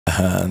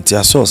And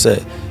I saw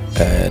say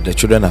the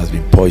children has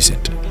been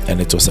poisoned,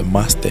 and it was a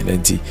mass thing.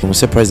 And he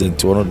was a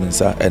president one of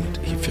them, and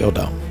he fell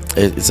down.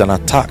 It's an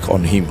attack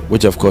on him,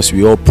 which of course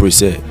we all pray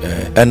say.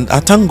 And I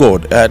thank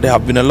God there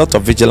have been a lot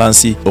of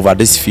vigilance over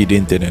this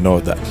feeding thing and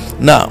all that.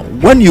 Now,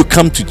 when you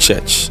come to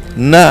church,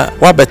 na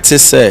wabete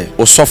say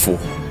osofo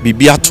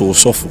bibia to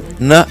osofo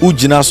na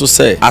ujina so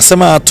say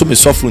asema to me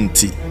sofo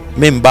nti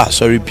memba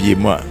sorry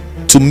pm.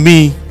 To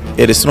me,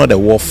 it is not a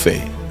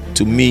warfare.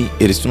 To me,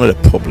 it is not a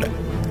problem.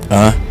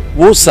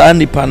 Wo sa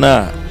nipa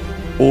na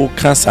o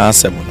cancer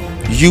asem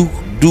no. You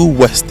do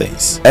worse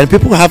things, and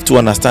people have to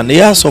understand.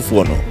 Yes, of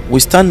one, we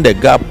stand the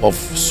gap of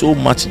so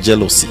much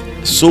jealousy,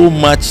 so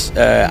much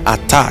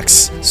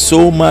attacks,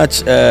 so much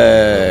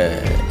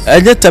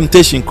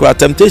temptation.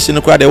 Temptation,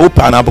 they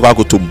open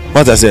abukakutum.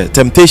 What I say,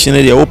 temptation,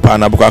 they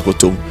open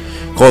abukakutum.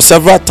 Because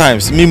several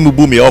times, me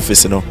mubu me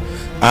office, you know,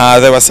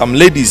 there were some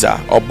ladies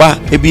oba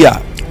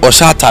ebia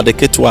oshata de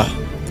ketwa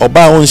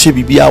oba onshi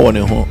bibia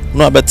woni ho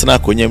no abetena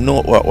konyem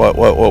no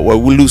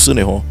we lose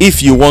ne ho.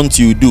 If you want,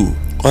 you do.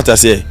 What I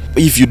say,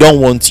 if you don't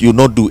want, you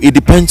not do. It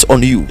depends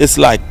on you. It's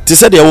like they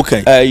said they're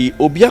okay.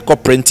 Obia ko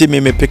print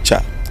me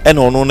picture and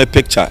on a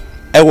picture.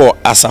 Ewo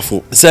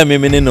asafo. Say me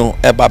no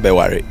eba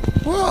beware.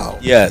 Wow.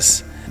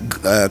 Yes.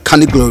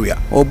 KANI GLORIA.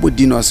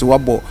 Obudino se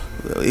wabo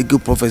ego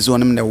professor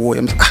on the wo.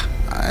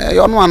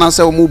 You no an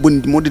say mo bu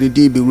mo de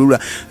din be rura.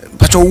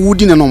 But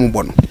wudi na no mo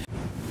bo no.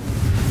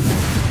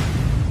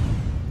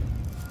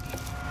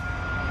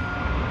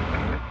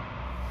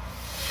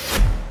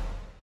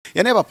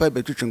 You never pay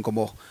between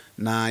komo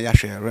na ya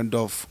share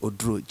Randolph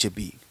Oduro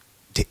JB,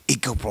 the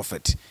Eagle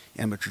Prophet.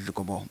 And between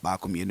komo ba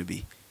komi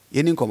bi.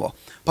 Yeni komo.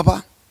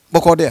 Papa,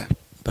 boko there.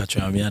 Pacho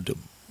amiadum.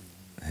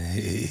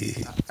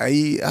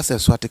 Ai ase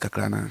swate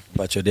kakra na.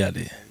 Pacho there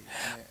dey.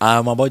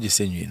 I'm about to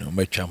send you,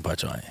 me champ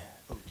pacho.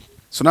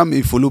 So now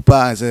me follow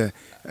pa as a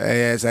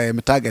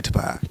target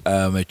pa.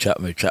 Me chat.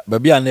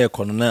 Baby ane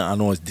kono na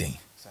ano din.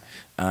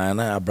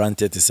 Na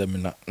abranted to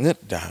seminar.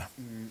 Net da.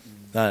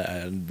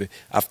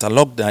 After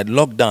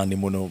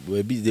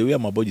lockdown, the way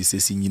my body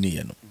says in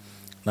you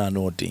know,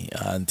 no thing,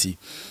 auntie.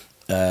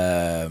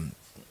 I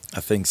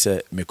think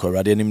say me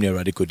corradi ni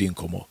already couldn't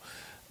come,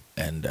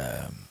 and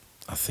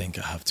I think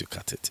I have to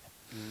cut it.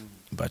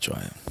 But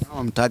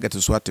I'm target to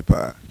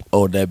swatipa.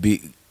 Oh, there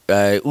be.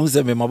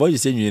 Unse me my body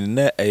saying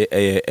you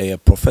a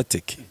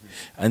prophetic.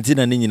 Anti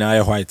na ni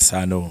na white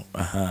sano.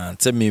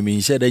 Tell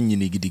me share then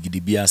you gidi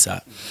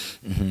biasa.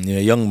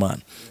 A young man.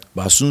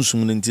 But soon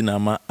nti na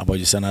ma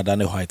abojisa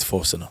dane white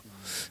force no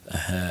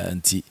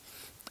nti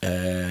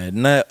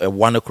na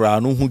one kra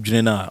no hu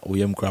dwene na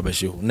oyam kra ba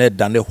hye na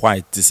dane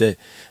white te say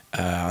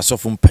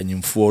asofo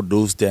mpanyimfo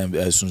those them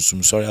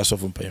sunsum sorry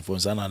asofo mpanyimfo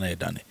sana na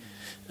dane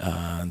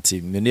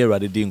nti me ne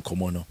rade din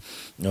komo no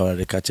na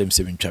the catch him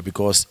seven twa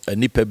because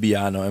nipa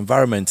bia no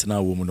environment na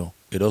wo mu no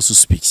it also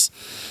speaks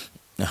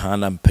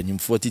na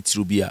mpanyimfo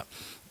titru bia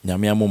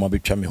nyame amoma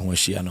betwa me ho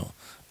ahia no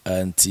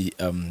nti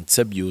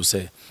sabio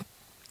say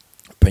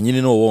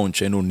Penny no one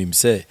chain on him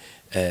say,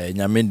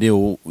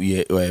 Yamede,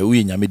 we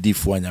Yamedi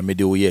for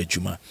Yamede, we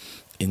Juma.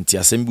 In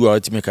Tiasembu,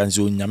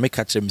 Ultimacanzo,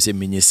 Yamecatcher, say,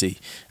 Mini say,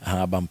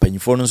 Bam Penny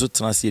for so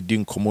translate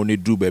didn't come on a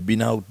do, but be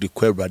now the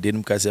quebra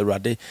didn't cast a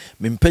rade,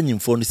 Min Penny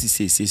for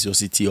says your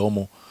city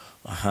almost.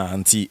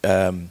 Auntie,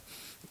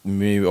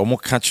 me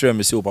almost catcher,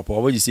 me say, Papa,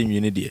 what you say,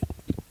 you need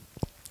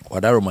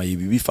what are my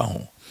be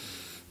found?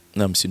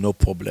 No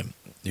problem,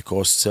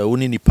 because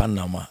only ni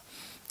Panama.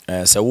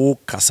 So wo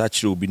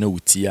kasachire obi na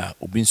wutie a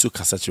obi nso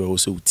kasachire wo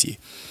so wutie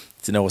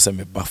tina wo se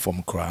me ba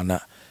from kra na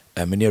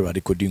me ne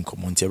Awurade kodi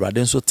nkomo nti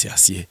Awurade nso te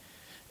ase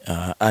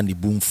ani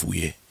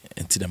bumfuye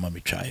nti na ma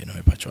me twae no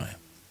me pa twae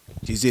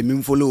ti se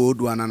me follow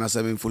old one and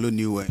say me follow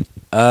new one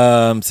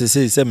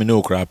se me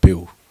no kra pe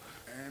o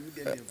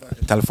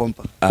telephone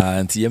pa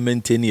nti ye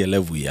maintain your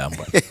level ya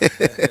mba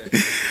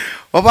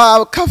over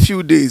a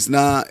few days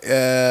now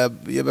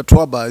you be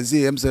trouble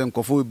say am say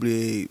nkofo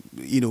be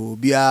you know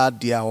bia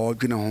dia or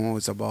dwene ho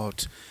is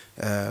about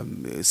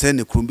send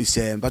the krumbi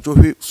say but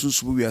we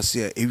susu we are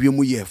say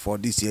ewiem year for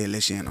this year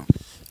election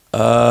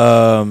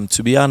no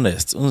to be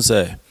honest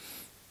unse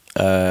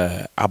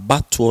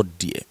abato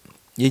de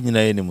ye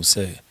nyina ye nim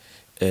say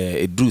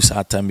it do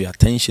certain be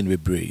attention we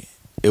bring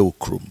e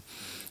okrum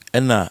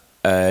na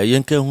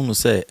yenka hunu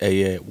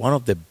say one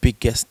of the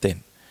biggest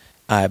thing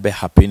ever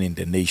happen in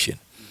the nation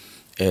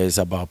is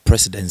about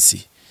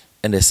presidency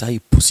and a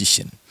side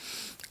position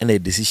and a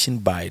decision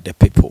by the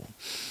people.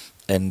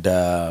 And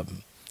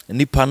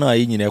nipa na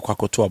yi nyina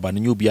kwakoto aba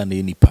no obi ana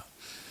nipa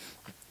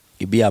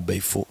ebi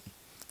abaifo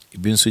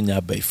ebi nso nya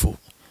abaifo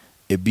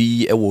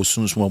ebi ewo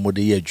sunsun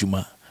amode ye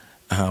adwuma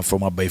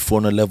from abaifo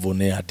no level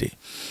na ade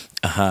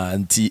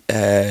anti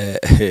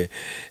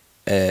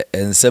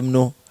ensem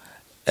no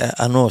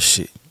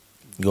anohye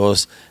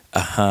because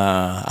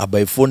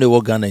abaifo ne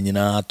wo Ghana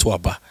nyina to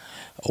aba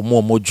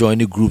omo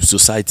join group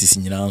societies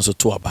nyina nso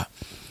to aba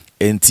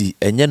enti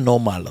enye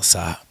normal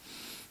sa.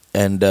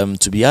 And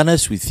to be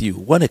honest with you,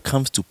 when it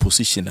comes to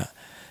positioner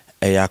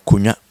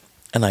akonya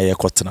and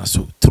ayekotena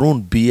so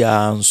throne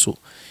bia nso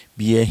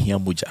bia hia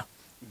muja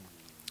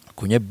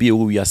konya bia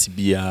wo wiase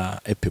bia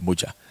epe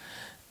moja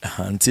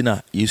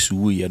antina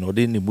Yesu wi no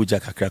de ne moja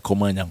kakra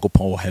koma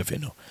Nyankopon wo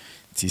heaven no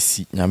ti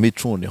si nyame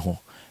throne ne ho.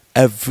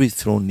 Every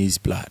throne needs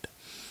blood,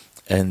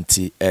 and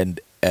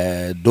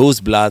those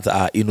bloods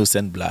are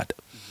innocent blood,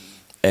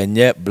 and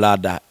yet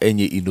blood are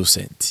any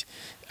innocent.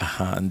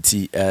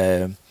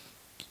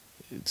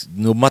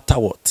 No matter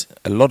what,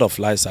 a lot of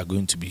lives are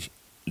going to be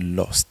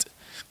lost.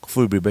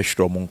 On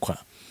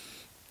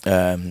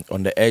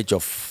the edge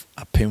of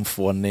a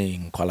painful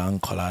name,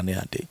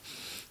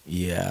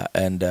 yeah,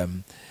 and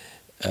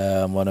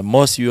on a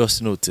more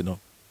serious note, you know,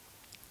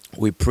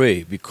 we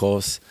pray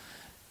because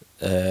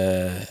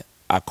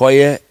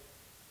akoye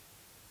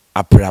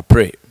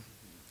apre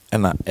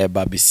ena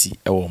eba besi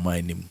ewo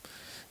man nim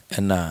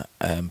ena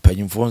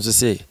mpanyimfo nso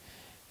say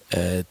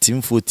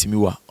timfo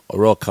timiwa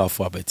rock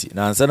afọ abeti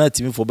na ansa na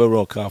timfo be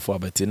rock afọ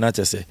abeti na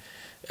chese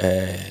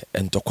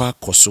entokwa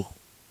akoso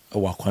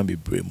ewo akwan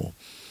bebre mu.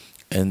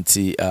 And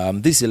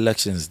these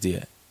elections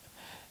there,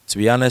 to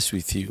be honest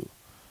with you,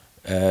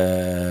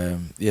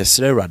 yes,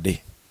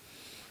 rade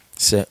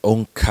say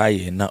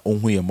onkai na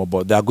onhuye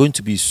mobo. There are going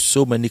to be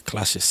so many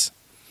clashes.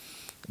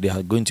 There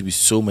are going to be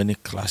so many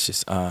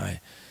clashes.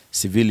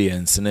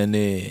 Civilians,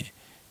 the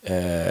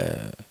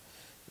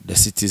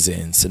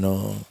citizens, you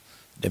know,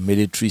 the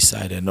military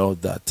side and all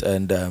that.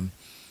 And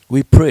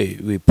we pray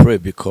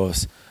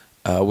because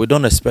we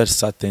don't expect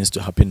such things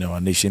to happen in our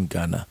nation,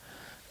 Ghana.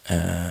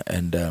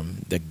 And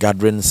the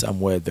gathering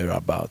somewhere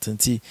thereabout.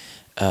 And see,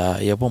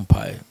 it's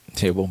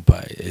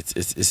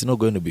not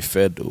going to be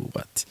fair though,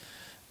 but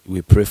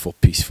we pray for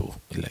peaceful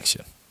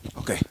election.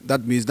 Okay,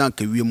 that means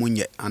that we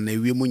munye and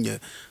we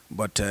munye,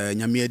 but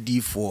nyamia D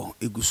for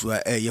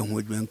igusua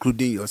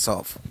including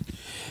yourself.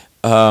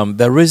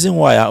 The reason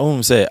why I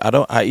won't say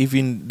I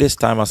even this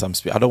time as I'm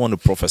speaking, I don't want to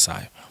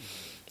prophesy.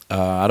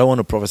 I don't want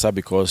to prophesy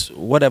because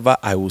whatever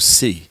I will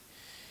say,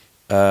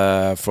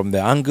 from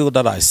the angle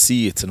that I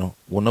see it, you know,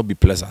 will not be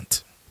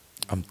pleasant.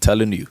 I'm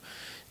telling you,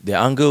 the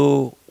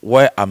angle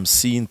where I'm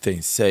seeing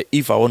things. Say,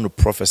 if I want to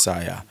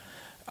prophesy,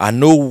 I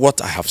know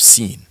what I have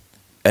seen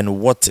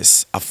and what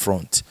is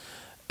affront.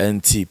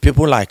 And see,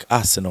 people like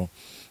us, you know,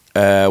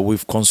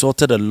 we've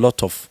consulted a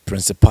lot of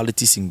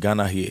principalities in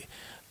Ghana here.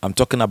 I'm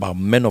talking about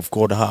men of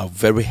God who are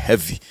very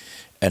heavy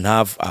and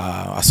have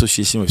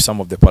association with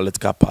some of the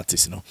political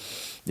parties, you know.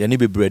 They need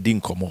to be bred in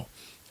common.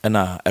 And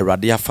a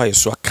radia fire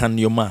so can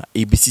your ma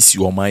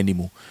ABCC or my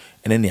name,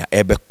 and then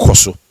ebe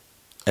koso,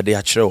 a de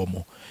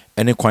achreomo,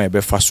 and a coin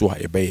ebe fasua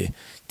ebe.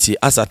 Ti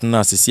as at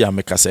now, see, I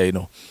make say, you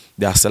know,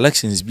 there are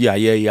selections be a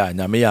year, and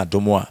Yamea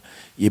Domoa,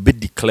 ye be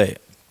declare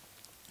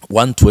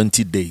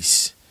 120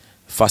 days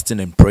fasting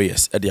and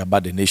prayers at the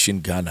about the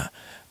nation Ghana.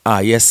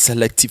 Yes,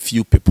 selective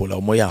few people,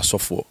 or more so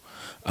for,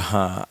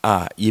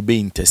 ye be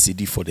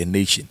intercede for the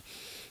nation.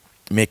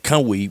 Me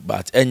can't wait,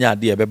 but any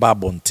idea about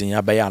bunting,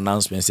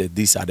 announcement said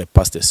these are the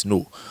pastors.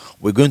 No,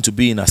 we're going to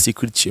be in a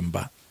secret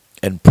chamber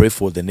and pray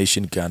for the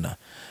nation Ghana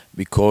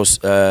because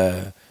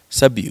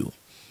Sabiu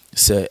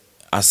say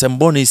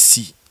asemboni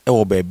si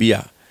ewo baby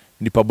a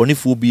nipa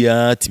bonifu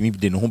bia timi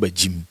de no ho ba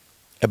jim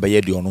ebe ye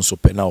de ono so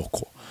pe na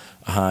okọ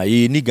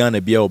ye ni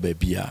Ghana bia o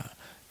baby a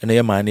ene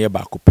ye man ye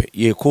ba kope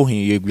ye ko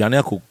hin ye guane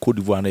akọ Cote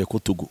d'Ivoire na ye ko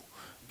Togo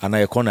ana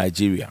ye ko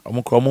Nigeria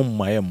omukro mo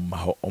mmaye mma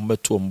ho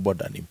ombeto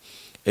omboda nim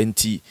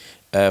enti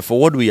for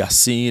what we are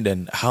seeing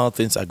and how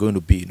things are going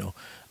to be, you know,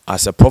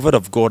 as a prophet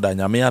of God,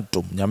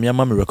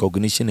 Nyame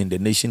recognition in the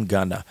nation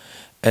Ghana,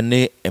 and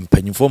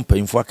empenyfo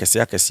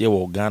akese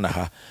wo Ghana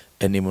ha,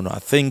 and you know, I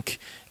think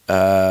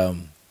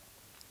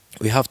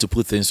we have to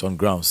put things on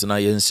ground. So now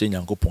you say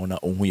Nyankopon na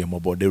onhuye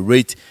mobo. The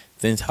rate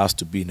things has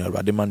to be na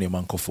radema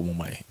nemanko for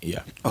mumai.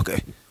 Yeah.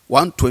 Okay.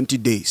 120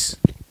 days.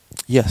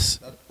 Yes.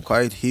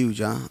 Quite huge,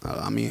 huh?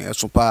 I mean, a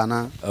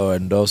supana. Oh,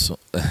 and also,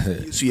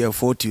 so you have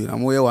 40.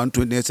 I'm aware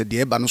 120 days a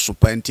day, but no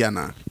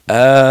supentiana.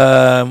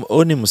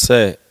 Only must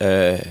say,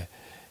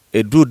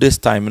 do this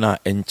time now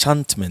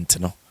enchantment,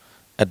 no,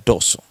 a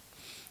dorsal.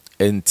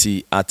 And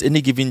at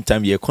any given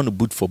time, you're going to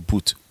boot for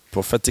boot,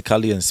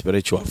 prophetically and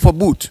spiritual. For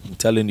boot, I'm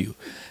telling you.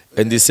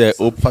 And they say,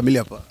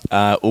 familiar.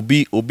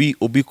 Obi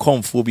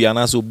come phobia, and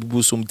as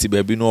Obu sum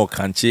tibebi no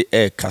canche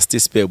cast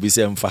spell, we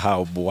say, for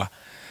how boa.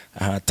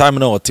 Time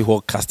now to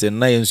hold casting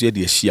na yensu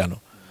de ahia no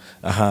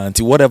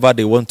until whatever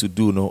they want to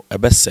do no e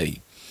be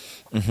say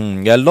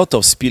there are a lot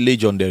of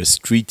spillage on the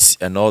streets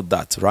and all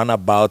that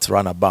runabout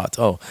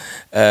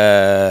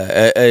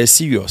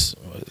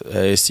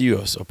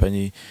serious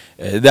opinion.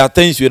 There are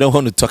things we don't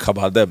want to talk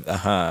about them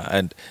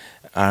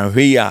and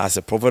we are as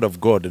a prophet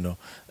of God, you know,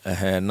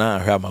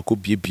 now I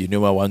could be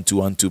number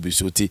 1212 be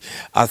so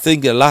I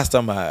think the last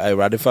time I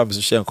read the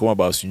family share come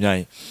about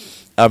Sunyai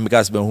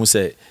because ben who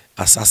say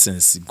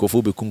assassins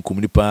gofo be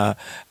kunkum nipa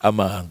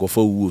ama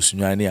gofo wu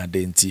sunwan ne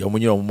ade nti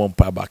omunye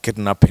omompa ba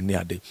kidnapping ne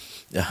ade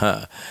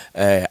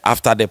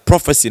after the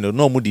prophecy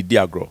no mu di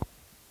agro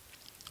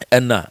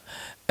ena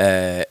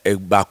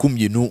ba kum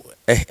yenu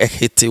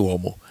hete wo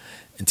mo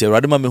nti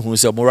awrade ma me hu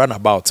se mo run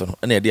about no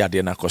na ade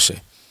ade na kɔhye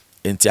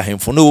nti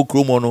ahemfo no wo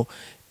kromo no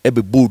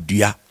ebe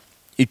bodua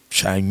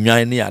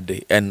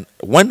and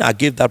when I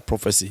gave that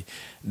prophecy,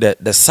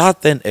 the sad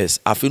thing is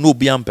I feel no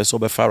beyond person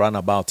be far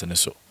runabout and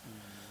so.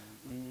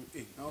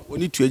 We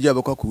need to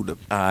ejaba kwa kuda.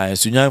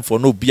 So for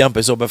no beyond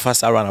person be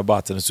fast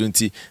runabout and so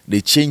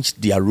they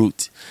changed their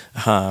route.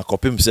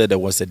 Kopim said there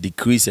was a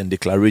decrease in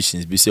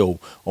declarations. Be say oh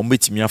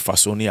metimi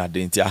afasoni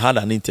identity. I had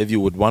an interview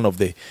with one of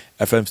the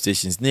FM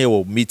stations. They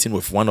were meeting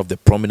with one of the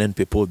prominent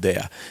people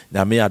there.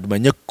 Na me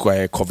admenye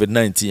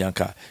COVID-19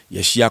 yanka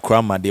yeshia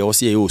krama they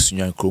also you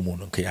sunyan kromo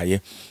no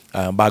kaye.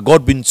 But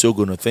God being so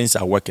good, no, things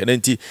are working.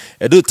 And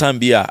at that time,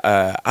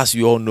 as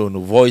you all know, the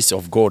voice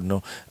of God,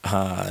 no,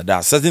 there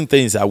are certain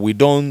things that we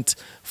don't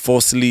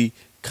forcefully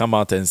come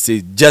out and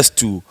say just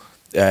to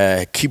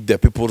keep the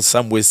people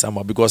some way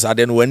somehow, because I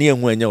didn't when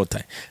you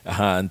time.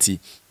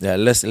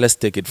 Let's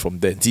take it from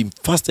there.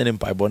 Fasting and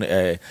pipe,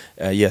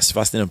 yes,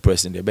 fasting and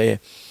pressing the bay.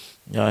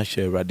 Yeah,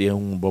 share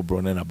radium Bob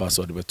Brown about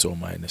so the better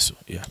minus.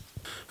 Yeah.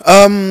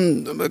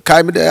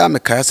 Kaimide am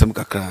kayasam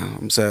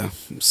kakra. Say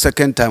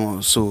second time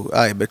or so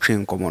I be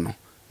train komono.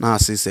 Na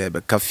say be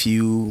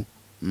few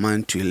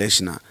month to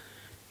election.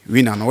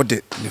 We na no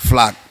the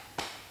flag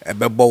e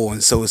be bo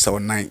won so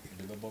 9.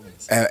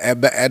 E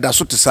da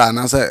so to say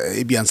na say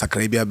e bi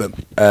ansakra bi abam.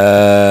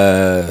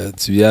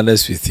 To be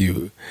honest with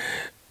you,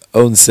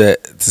 on say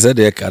to say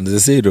they can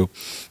say though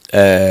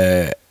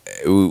a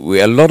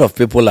lot of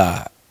people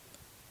are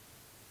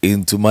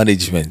into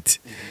management,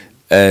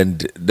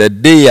 and the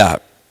day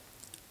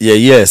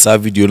yes, I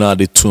video now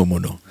the two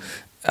mono.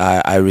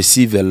 I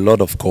receive a lot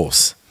of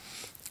calls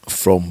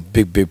from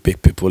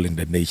big people in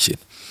the nation,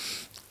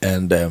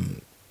 and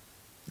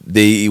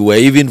they were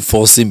even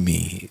forcing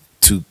me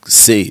to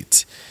say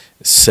it.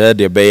 Said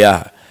the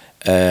bear,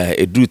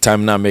 a do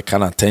time now make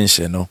an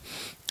attention, no,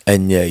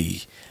 and yeah,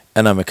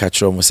 and I'm a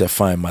catcher almost say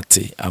fine,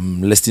 Mate.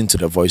 I'm listening to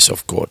the voice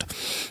of God.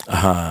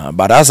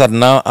 But as of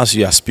now, as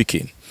you are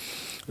speaking,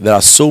 there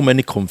are so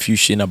many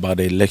confusion about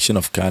the election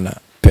of Ghana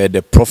per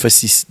the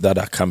prophecies that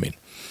are coming.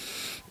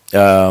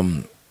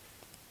 Some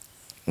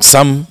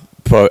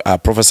are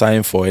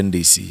prophesying for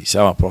NDC,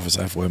 some are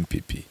prophesying for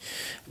MPP.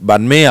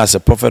 But me, as a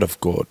prophet of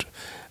God,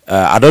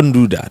 I don't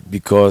do that,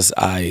 because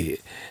I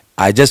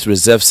just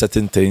reserve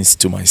certain things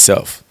to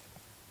myself.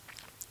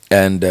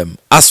 And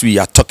as we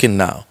are talking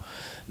now,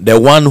 the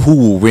one who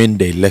will win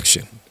the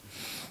election,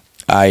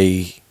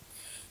 I've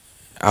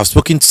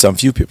spoken to some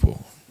few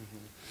people,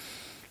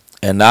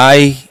 and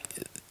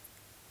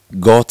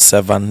God's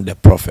servant, the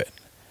prophet,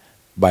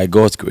 by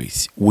God's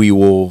grace, we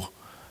will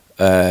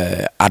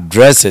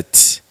address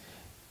it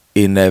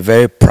in a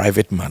very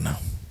private manner,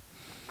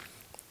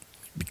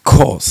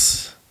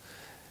 because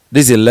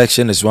this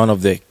election is one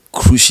of the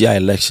crucial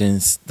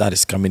elections that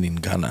is coming in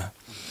Ghana.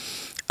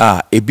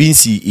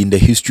 Ebinsi in the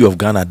history of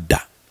Ghana da.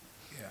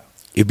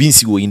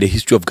 Ebinsi in the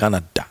history of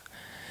Ghana da.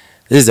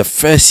 This is the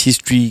first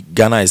history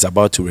Ghana is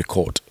about to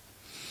record.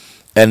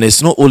 And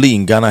it's not only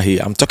in Ghana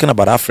here, I'm talking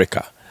about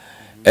Africa.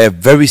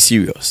 Very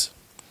serious,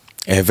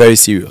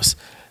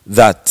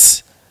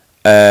 that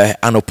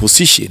an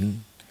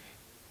opposition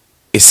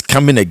is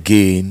coming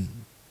again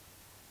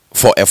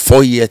for a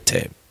 4-year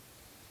term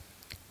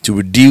to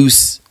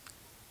reduce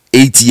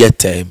 8-year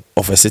term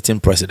of a sitting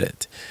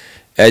president.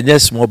 And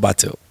just small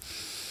battle.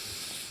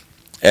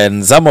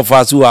 And some of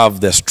us who have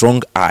the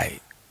strong eye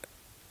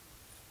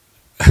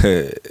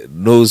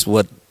knows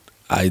what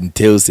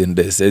entails in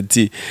this.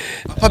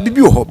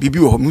 Bibi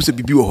oho, mu se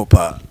bibi oho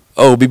pa.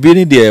 Oh, bibi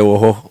ni there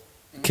oho.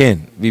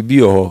 Ken,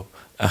 bibi oho.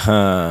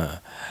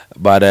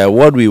 But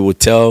what we will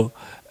tell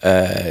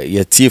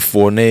your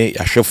tiefo ne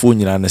yahwefo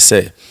nyina ne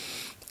say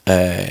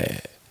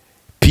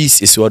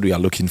peace is what we are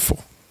looking for.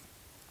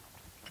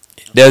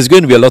 There's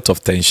going to be a lot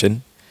of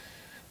tension.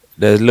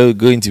 There's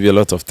going to be a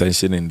lot of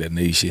tension in the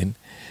nation.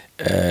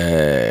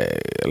 A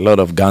lot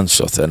of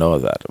gunshots and all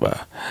that,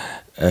 but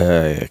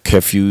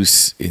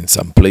curfews in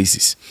some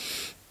places.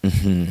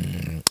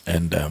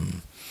 And I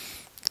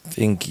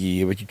think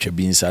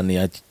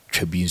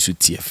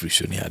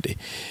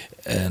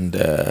and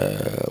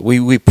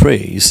we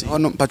pray, you see. Oh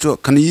no,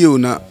 but can you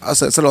na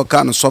as a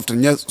kind of soft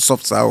and yes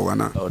soft sour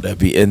na. Oh, that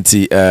be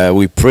empty.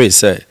 We pray,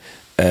 say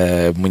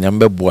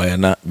munyambe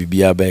boyana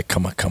bibia be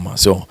kama.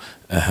 So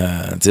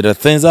to the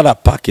things that are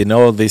packing,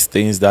 all these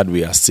things that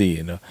we are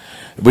seeing,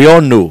 we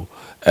all know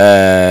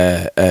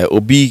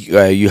Obi,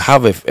 you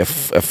have a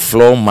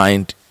flow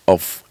mind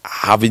of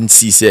having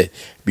CC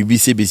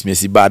BBC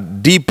business,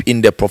 but deep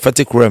in the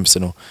prophetic realms,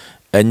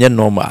 and you're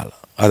normal,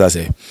 as I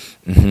say,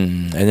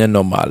 and you're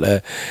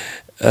normal.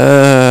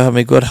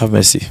 May God have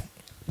mercy.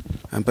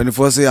 And Penny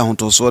say I want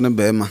to swan and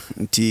bema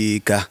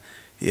tika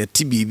ye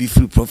TB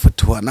free prophet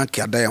who are not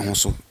kada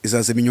honso is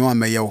as a minua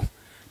mayo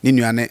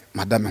ninuane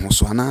Madame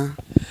Honswana.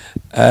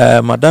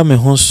 Madame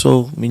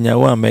Honso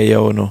minyawa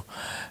mayo no.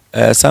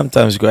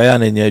 Sometimes go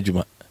ayan in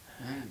Yajuma.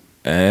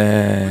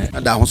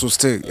 Madame Honso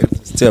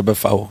still a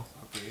befoul.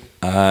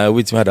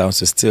 With Madame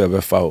still a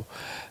befoul.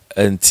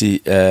 And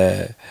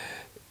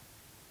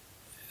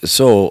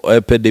so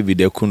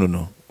David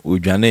Kuno,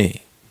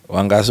 Ujane,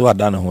 Wangaso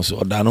Adana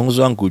Honso,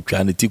 Danonzo and good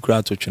Chani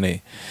Tikra to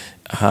Chene.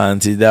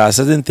 And there are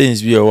certain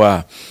things we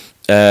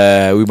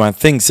might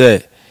think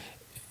say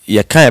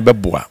you can't be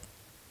boa.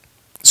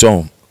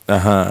 So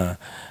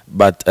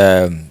but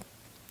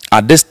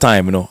at this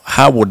time, you know,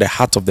 how would the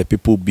heart of the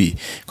people be?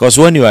 Because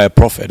when you are a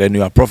prophet and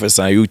you are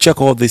prophesying, you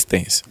check all these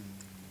things.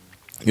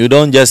 You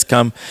don't just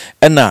come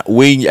and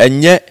when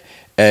and yet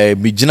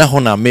me jina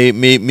hona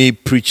me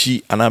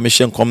preachy and I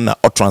mission come na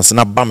utterance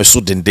na ba me so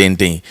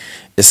den.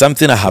 It's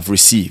something I have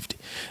received.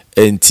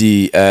 And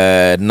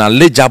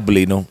knowledgeably,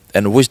 you know,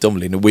 and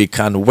wisdomly, you know, we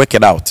can work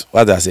it out.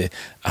 What I say,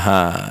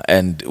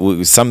 and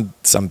some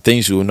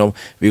things you know,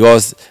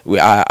 because we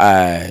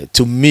are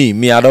to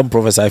me, I don't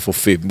prophesy for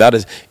fame. That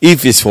is,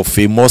 if it's for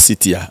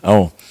famosity,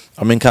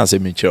 I mean, can't say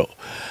mature.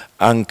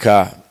 And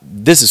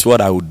this is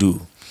what I would do,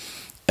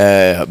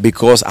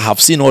 because I have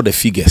seen all the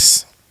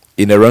figures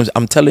in the realms.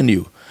 I'm telling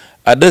you,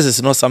 this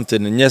is not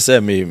something. Yes,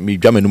 me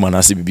jamenum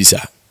anasi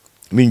bibisa,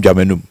 me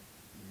jamenum,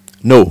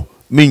 no.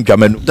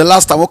 The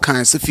last time what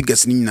kind of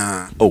figures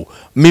nina? Oh,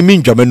 me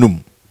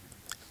jamenum.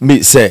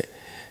 Me say,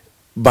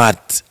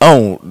 but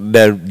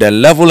the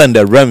level and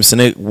the realms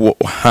me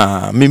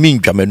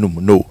jamenum.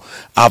 No,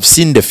 I've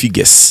seen the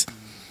figures.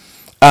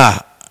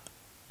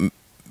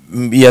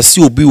 Yes,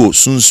 you be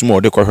soon small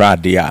de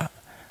koradia.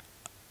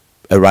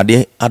 A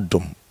radia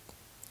adom,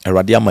 a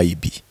radia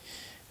maibi.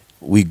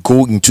 We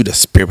go into the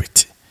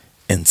spirit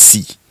and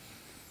see.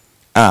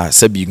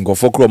 Sabi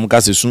ngofo kro mo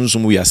kase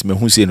sunsun wi asme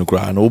hu se no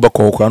kra na wo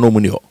bekọ kra no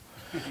mu ni ho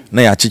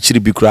na ya chichiri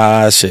bi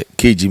kra hye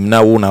kejim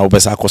na wo na wo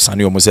besa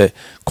akosane o mo se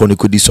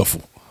konikodi sofo.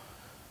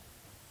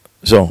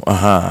 So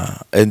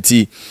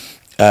enti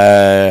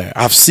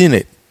I've seen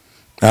it.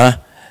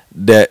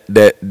 The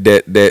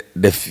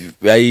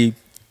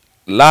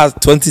last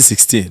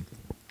 2016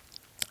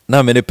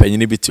 na many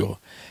penny bitio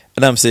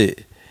and I'm say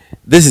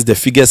this is the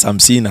figures I'm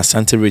seeing at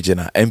Ashanti region,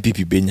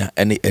 MPP Benya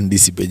and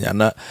NDC Benya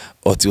na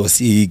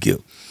Otiosi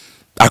Eagle.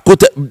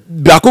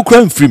 Bako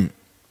crime film.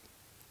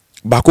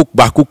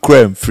 Bako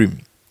crime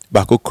film.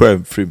 Bako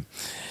crime film.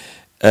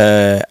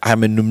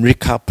 I'm a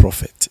numerical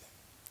prophet.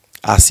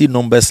 I see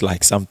numbers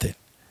like something.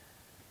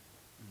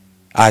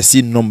 And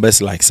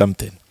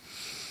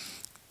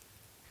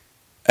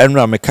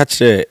when I catch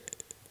the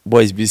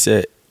boys be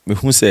say me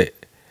who say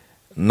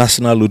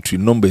national lottery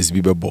numbers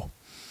be bebo.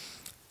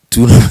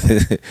 Two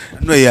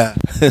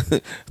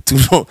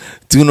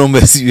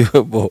numbers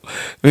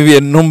maybe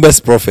a numbers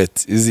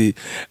prophet. You see,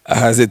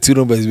 I said 2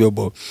 numbers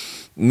no,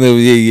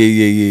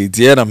 yeah.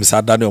 The I'm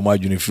sad down on my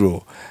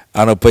unifro.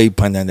 I don't pay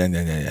panya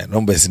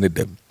numbers in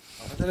them.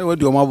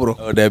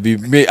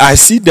 I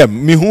see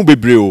them, me who be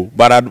brave,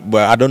 but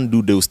I don't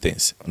do those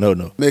things.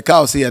 No. Make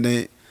out see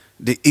the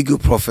eagle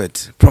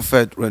prophet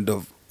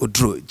Randolph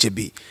Odro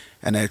JB,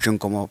 and I can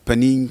come up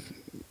penny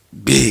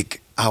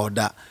big out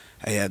that.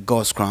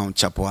 God's crown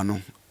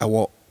chapuano. I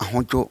walk a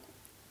honcho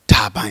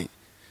tabine.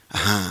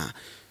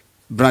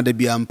 Brother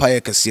be empire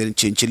cassian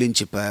chinchilin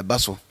chipper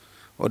basso.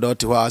 Or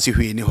daughter was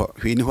he knew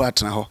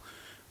what now.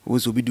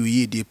 Who's will be do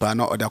ye deep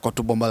or the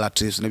cotton bomber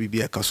lattice, maybe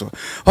be a castle.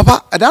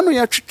 Papa, I don't know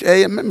yet.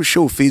 Let me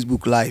show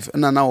Facebook Live,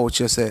 and I now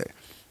just say,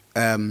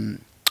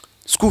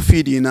 school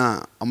feeding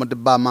now. I'm at the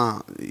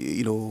Bama,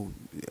 you know,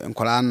 and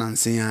Koran and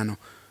Sayano.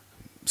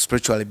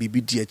 Spiritually,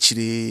 be dear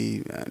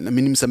chili,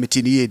 minimum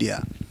submitting the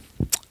idea.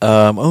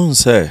 I won't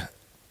say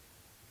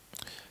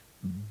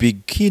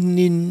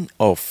beginning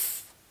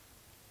of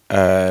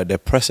the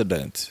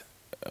president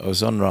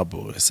was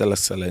Honorable His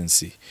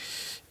Excellency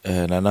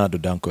Nana Addo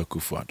Dankwa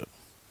Akufo-Addo.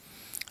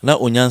 Na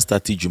onyan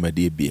started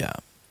jumadi bia.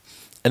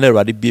 And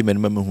already be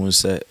men who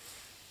say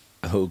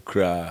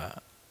okra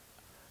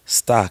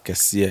star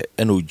kese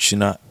and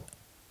ojina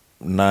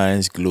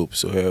nice globe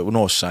so we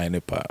no shine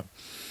pa.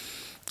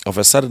 Of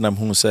a sudden I'm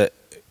who say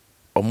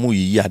omu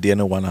yi ade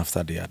na one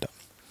after the other.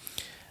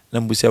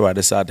 Nambusia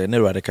Rada said,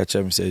 and Rada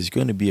Kachem says, he's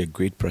going to be a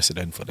great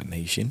president for the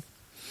nation.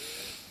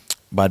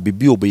 But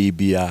Bibi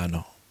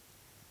Obeyibiano,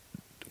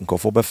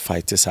 Nkofobe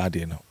fighters are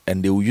there,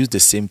 and they will use the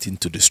same thing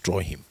to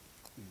destroy him.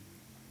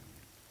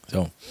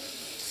 So,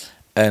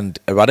 and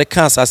Rada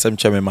can't ask him,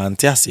 Chairman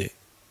Mantiasi,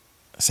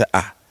 say,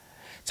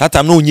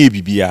 Satam no nye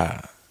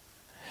Bibia,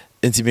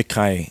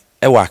 Intimikai,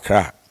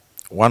 Ewakra,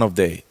 one of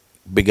the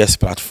biggest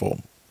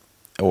platform,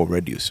 our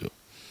radio, so.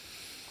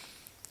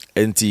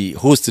 And the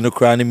host in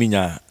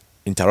Ukraine,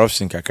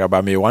 interruption kakaba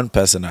me one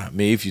person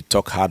me if you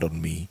talk hard on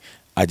me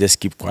I just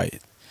keep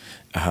quiet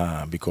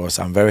because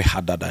I'm very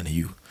harder than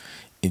you.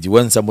 And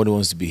when somebody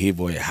wants to behave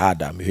or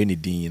harder I'm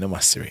anything you know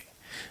mastery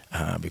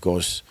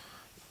because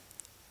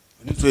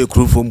you saw a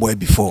crew from boy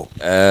before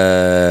so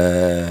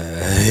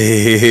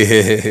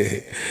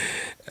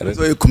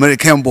a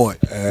American boy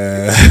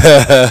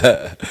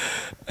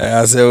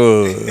I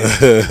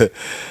say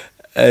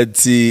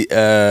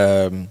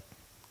I'm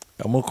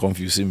more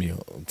confusing me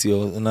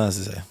until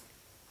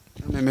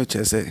let me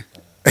just say.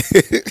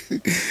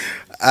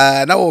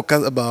 Now we'll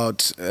talk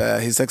about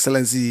His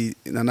Excellency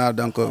Nana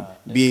Addo Dankwa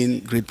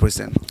being great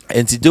president.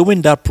 And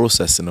during that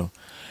process, you know,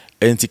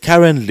 and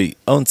currently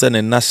on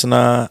the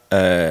national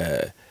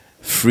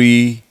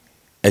free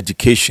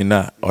education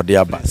or the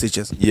aba.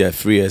 SHS. Yeah,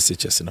 free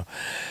SHS.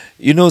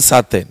 You know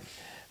certain.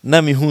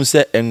 Na mi hu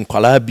say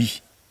enkwala bi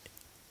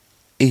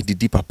e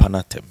didi papa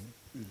na tem.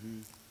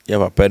 Ya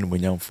papa no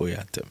munyamfo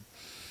ya tem.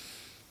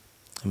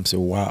 I'm say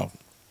wow.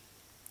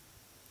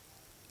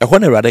 I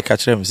want to rather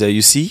catch them and say,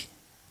 you see,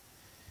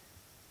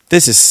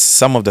 this is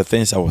some of the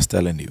things I was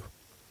telling you.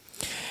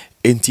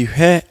 And you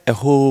hear a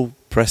whole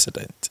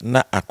president,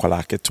 na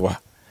akwala ketwa.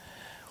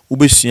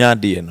 Ubesua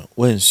de no,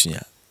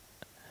 wensua.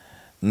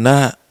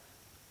 Na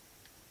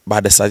by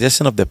the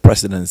suggestion of the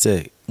president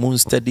say, moon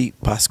study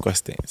past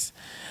questions.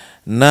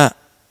 Na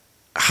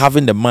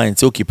having the mind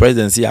say, okay,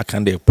 presidency I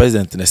can the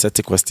president in a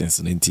set questions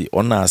inti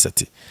ona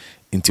aseti.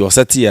 Inti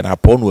oseti and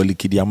upon wali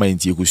kidiyama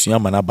inti yokusua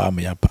manaba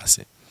me ya pass.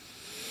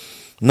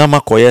 Na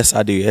makoye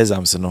sa de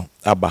exams no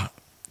aba.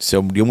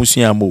 So de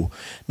musua mo.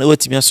 Na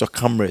watimi aso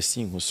camera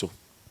sin so.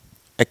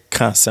 E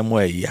kan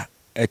somewhere ya.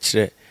 E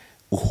kire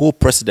whole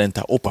president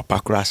o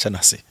papa crash na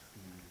se.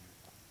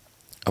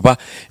 Aba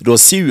it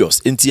was serious.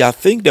 Inti I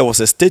think there was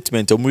a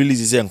statement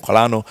release say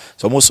nkolano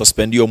so mo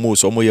suspend your mo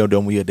so mo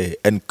ye there.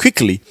 And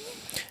quickly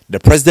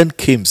the president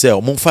came say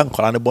omonfa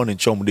nkolano born in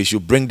chom they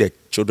should bring the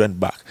children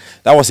back.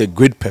 That was a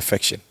great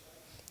perfection.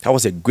 That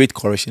was a great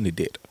correction he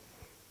did.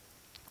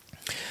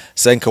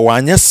 Senka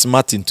wanya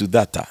smart into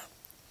that.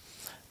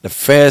 The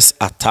first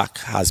attack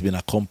has been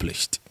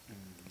accomplished.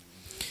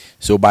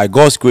 So by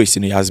God's grace,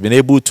 he has been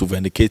able to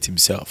vindicate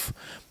himself.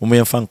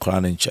 Until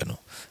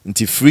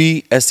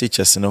free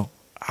SHS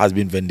has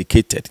been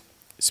vindicated.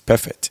 It's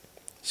perfect.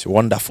 It's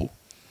wonderful.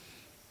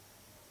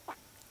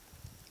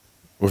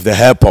 With the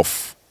help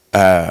of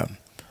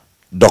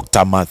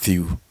Dr.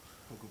 Matthew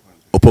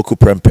Opoku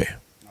Prempe,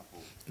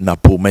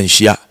 Napo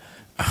Menshia,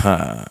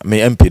 me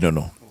MP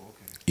no.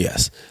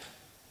 Yes.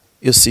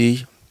 You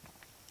see,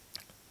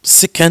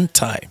 second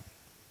time,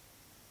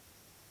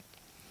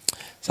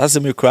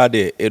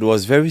 it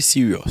was very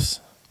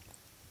serious.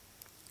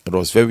 It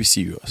was very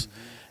serious.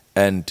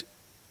 And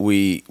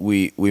we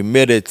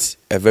made it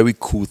a very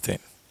cool thing.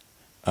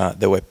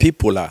 There were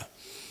people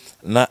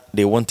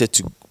they wanted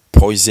to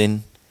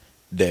poison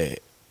the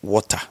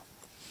water.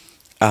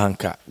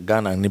 Anka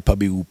Ghana nipa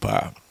bi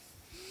upa.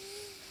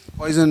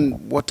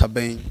 Poison water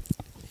bane.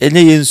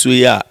 Enye yensu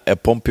ya a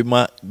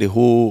pompima the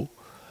whole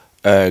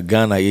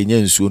Ghana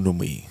yenye nsuo no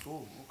mu.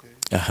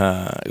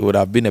 It would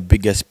have been a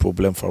biggest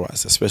problem for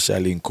us,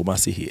 especially in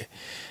Kumasi here.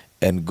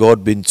 And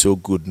God being so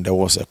good, there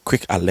was a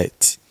quick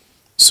alert.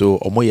 So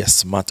Omoye is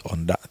smart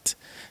on that.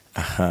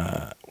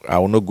 I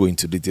will not go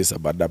into details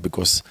about that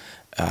because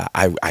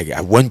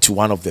I went to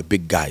one of the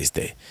big guys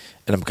there.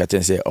 And I'm going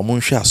to say,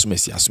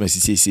 asumesi,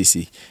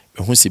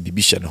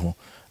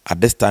 at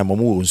this time,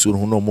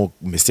 no more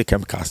mistake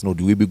chemicals, no,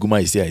 the way biguma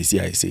I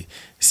say,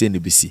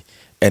 NBC.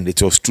 And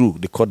it was true.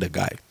 They caught the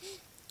guy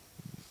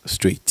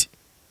straight.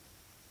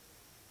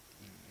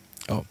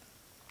 Oh.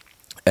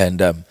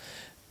 And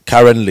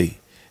currently,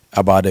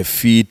 about a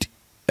feed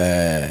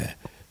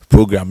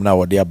program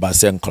now, they are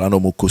basing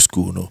Klanomoko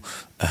school. No,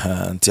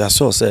 and I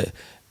saw say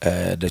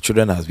the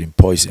children has been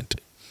poisoned,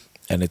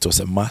 and it was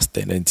a mass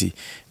tendency.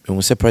 When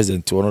we say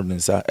president to one of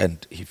them,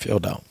 and he fell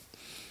down.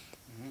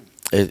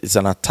 It's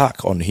an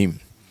attack on him,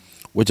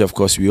 which of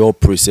course we all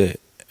pray say.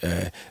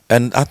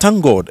 And I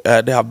thank God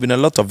there have been a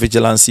lot of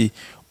vigilance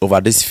over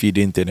this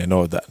feeding thing and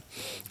all that.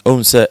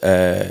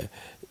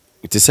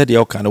 They said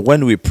okay,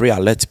 when we pray,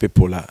 alert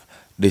people.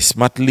 They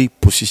smartly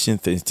position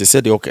things. They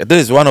said, okay,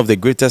 this is one of the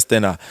greatest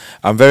things.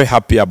 I'm very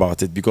happy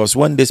about it because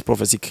when this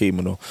prophecy came,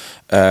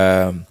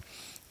 a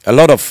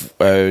lot of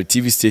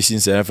TV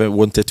stations and everything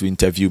wanted to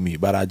interview me,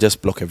 but I just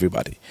block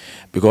everybody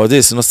because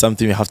this is not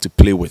something we have to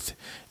play with.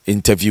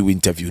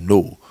 Interview,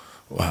 no.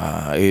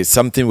 It's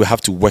something we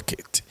have to work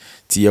it.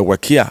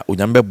 Work here,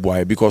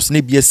 because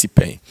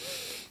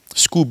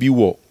school be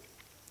what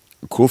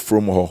go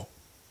from her.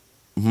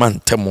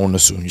 Mantem on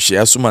so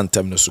nhia so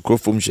mantem no so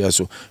krofom nhia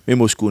so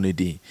memo school ne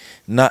din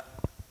na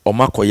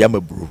omako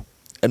yamabru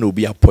and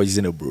obi a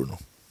poison a bruno.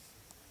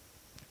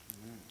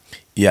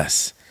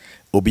 Yes,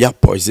 obi a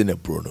poison a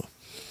bruno.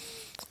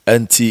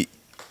 Anti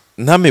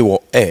na me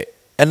wo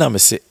na me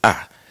say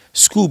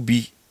school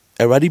bi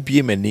erade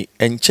bie mani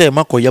enche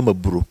mako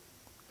yamabru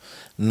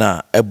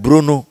na e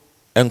bruno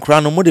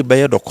enkra no mo de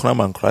beye dokona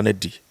mankra na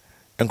di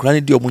enkra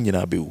ne di omu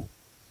nyina bewu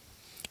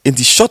in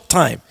the short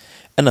time.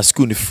 And a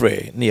school ni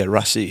free near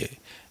Russia.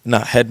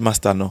 Na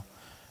headmaster no.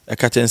 A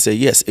catch say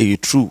yes,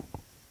 true.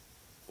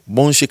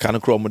 Monshi can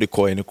crawl mo de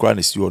coin and crown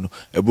is you no.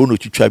 A bono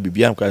to try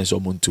bibiam can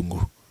so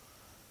montungo.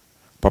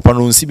 Papa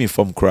no see me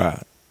from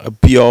cry. A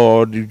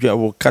pure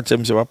will catch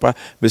him say papa.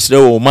 Mr.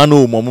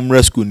 Omano momum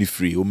rescue ni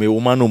free. O me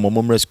omano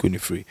momum rescue ni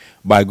free.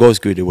 By God's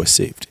grace they were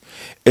saved.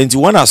 And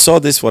when I saw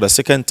this for the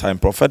second time,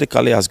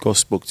 prophetically as God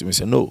spoke to me,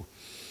 say no,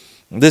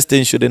 this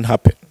thing shouldn't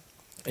happen.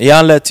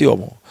 Yeah, let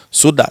you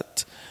so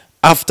that.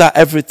 After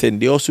everything,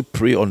 they also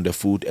pray on the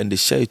food and they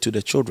share it to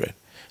the children.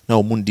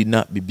 Now,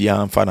 mundina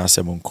bibia fana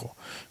semunko.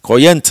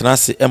 Koyen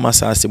tenase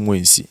emasa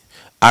semwensi.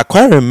 I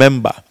quite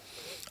remember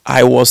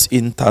I was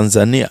in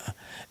Tanzania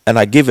And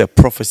I gave a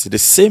prophecy, the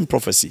same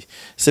prophecy.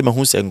 Say me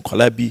hu se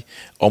nkola bi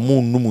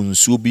omo num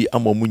nsuo bi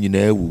ama omo nyina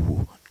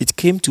ewuwu. It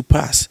came to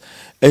pass.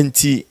 And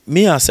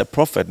me as a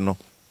prophet no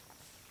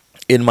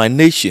in my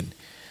nation,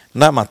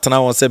 now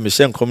matana won say me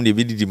shen come dey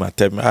didi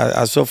matem.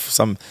 I saw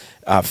some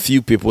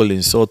few people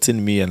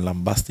insulting me and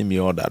lambasting me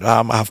all that.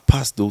 I have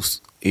passed those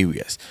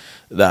areas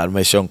that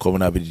me shen come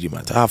na didi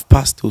matter. I have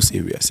passed those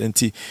areas.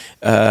 And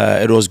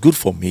it was good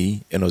for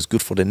me, and it was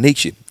good for the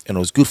nation, and it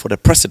was good for the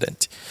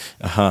president.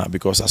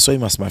 Because I saw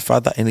him as my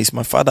father, and he's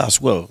my father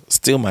as well,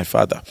 still my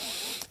father.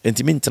 And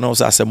to me, now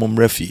say asem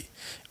refi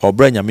or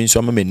branya means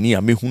so me ni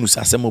me hunu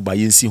asem ba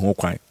yensi ho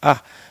kwan.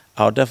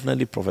 I'll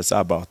definitely prophesy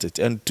about it.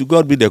 And to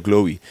God be the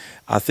glory.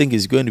 I think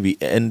it's going to be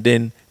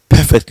ending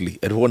perfectly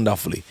and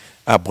wonderfully.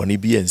 Boni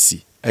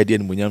BNC. I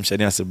didn't munyam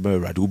shani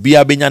asem rad. Ubi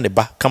abenya ne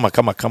ba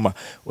kama.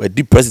 We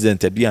di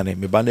president aduane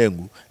me ba na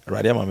engu.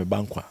 Rade ma me ba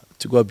nkwa.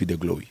 To God be the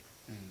glory.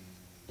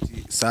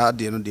 Sir,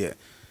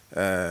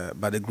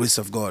 by the grace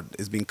of God,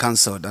 it's been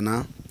cancelled,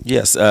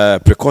 Yes,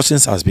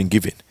 precautions has been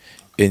given.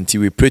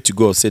 Until we pray to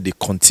God, say they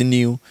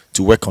continue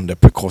to work on the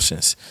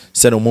precautions.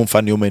 Send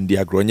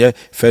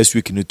first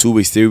week, 2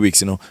 weeks, 3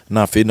 weeks,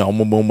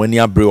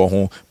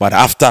 but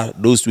after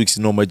those weeks,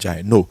 no more.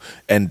 No,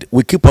 and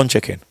we keep on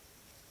checking.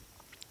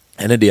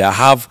 And then I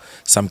have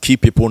some key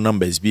people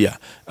numbers here.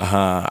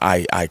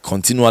 I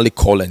continually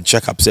call and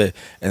check up, say,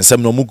 and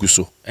some no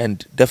muguso.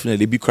 And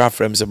definitely be craft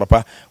friends, say,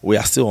 Papa, we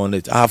are still on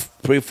it. I have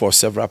prayed for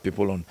several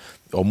people on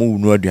Omu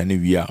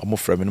Nuadi we are Omu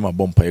friend my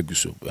bumper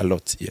a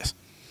lot, yes.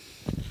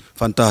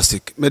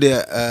 Fantastic.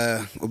 Media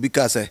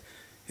Obika say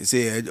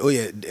oh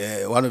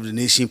yeah, one of the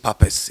nation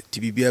purpose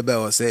TBB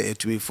or say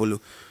to me follow.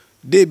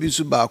 They be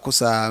suba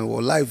kosa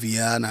or live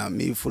here na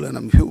me follow and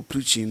I'm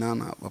preaching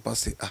na papa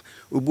say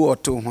ubu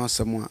oto ho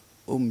asem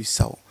o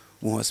misaw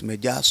was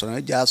meja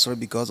so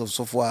because of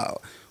so far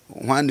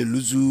one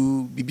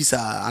luzu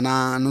bibisa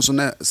ana no so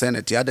na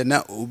senate ade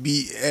na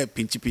obi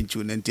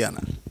pinchi na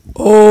ntiana.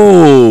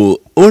 Oh,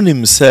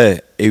 onim say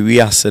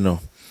ewiase no.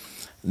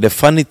 The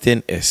funny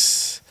thing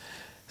is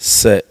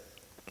say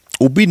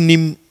obi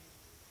nim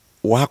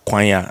wa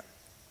kwan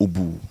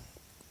ubu,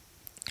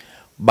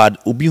 but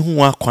obi hu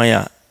wa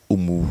kwan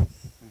umu.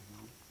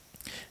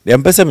 The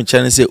person me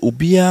challenge say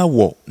obi a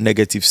wo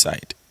negative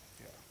side.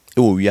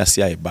 E wo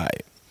wiase ai bai.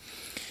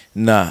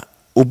 Na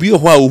obi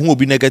ho a hu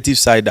obi negative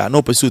side a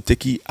no person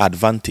take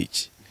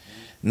advantage.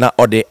 Na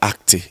or they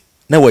act.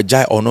 Na we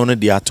jai ono no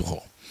dey ato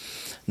ho.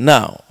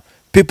 Now,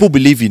 people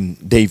believe in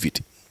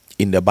David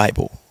in the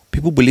Bible.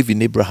 People believe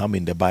in Abraham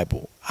in the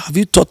Bible. Have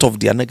you thought of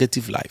their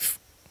negative life?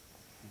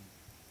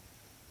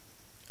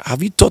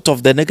 Have you thought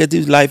of the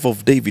negative life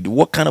of David?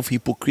 What kind of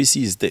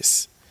hypocrisy is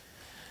this?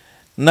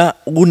 Na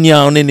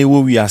unya onene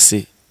wo wi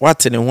ase.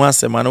 What in one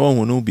semana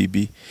wonu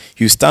bibi.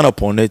 You stand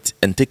upon it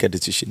and take a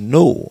decision.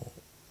 No.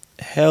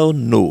 Hell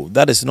no.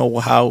 That is not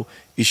how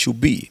it should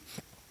be.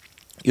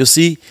 You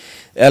see,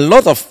 a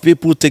lot of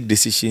people take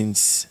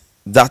decisions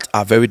that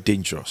are very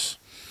dangerous.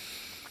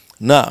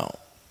 Now,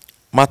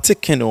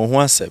 Matiken on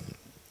one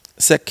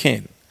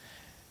second,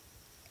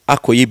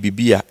 akoye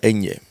bibia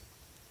enye.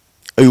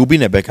 You be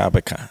beka.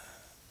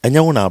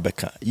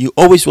 Beka. You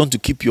always want to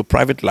keep your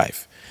private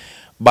life.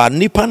 But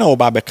nipana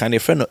obabeka ne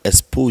friend of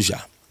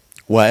exposure.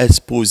 Will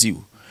expose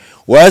you.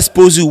 Will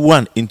expose you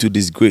one into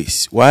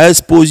disgrace. Will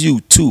expose you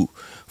two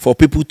for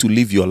people to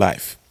live your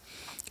life.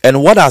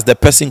 And what has the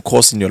person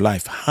caused in your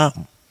life?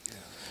 Harm.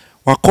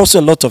 Will cause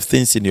a lot of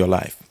things in your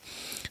life.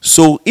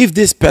 So if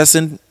this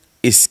person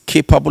is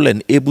capable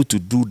and able to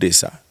do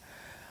this,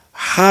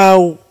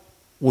 how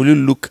will you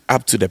look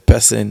up to the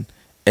person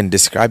and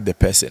describe the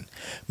person?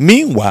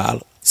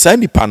 Meanwhile,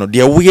 Sandy Pano,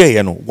 they are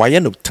weird, why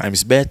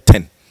times bear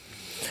 10.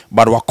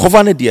 But we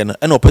cover the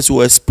and a person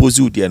will expose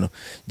you,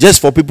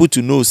 just for people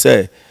to know,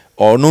 say,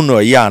 or no,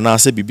 yeah, and I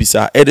say,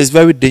 Bibisa, it is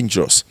very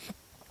dangerous.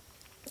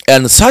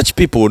 And such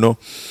people, no,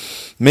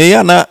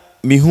 Mayana,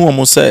 Mihu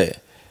almost say,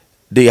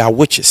 they are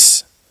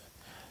witches.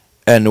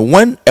 And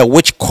when a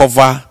witch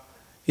cover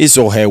his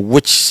or her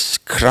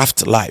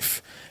witchcraft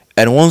life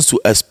and wants to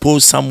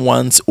expose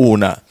someone's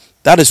owner,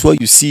 that is what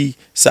you see,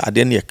 Sir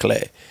Adenia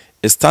Claire.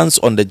 It stands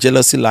on the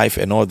jealousy life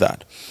and all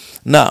that.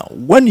 Now,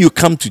 when you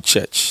come to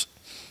church,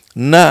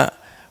 now,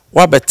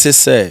 what better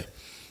say,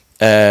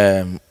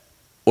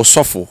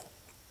 Osofo,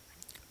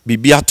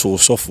 Bibiato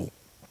Osofo.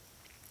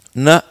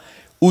 Na,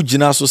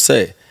 Ujina so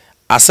say,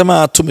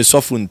 Asama to me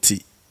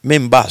sofunti,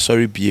 memba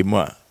sorry be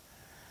moi.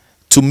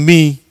 To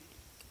me,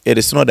 it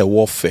is not a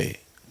warfare.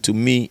 To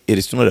me, it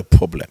is not a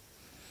problem.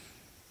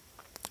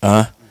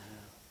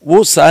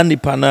 Wo sa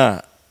nipa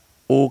na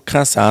o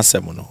cancer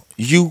asemono.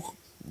 You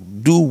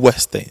do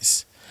worse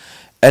things.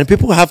 And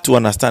people have to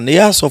understand,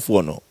 years of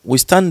one, we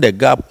stand the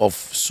gap of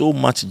so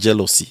much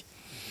jealousy,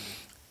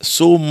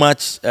 so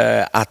much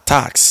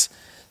attacks,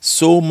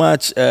 so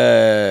much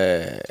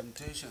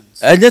temptations.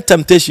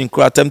 Temptation,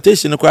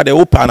 they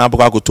open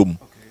abukakotum.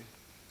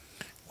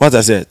 What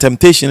I say,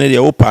 temptation, they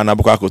open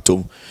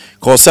abukakotum.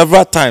 Because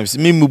several times,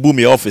 me mubu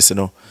me office,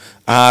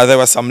 there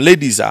were some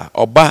ladies,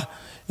 oba,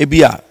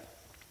 ebia,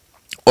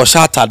 or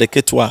shata de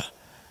ketwa.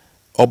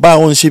 Oba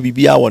won she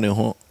bibia won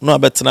ho. No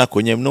abetena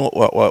konyem no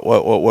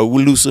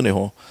we lose ne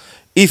ho.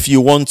 If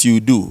you want, you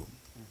do.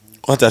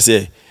 What I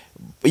say?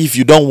 If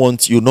you don't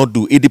want, you not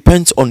do. It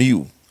depends on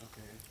you.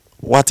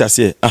 What I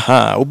say?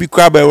 Aha. Obi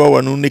kwa ba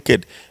we no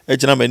naked.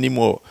 Ejina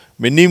menimo.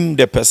 Menim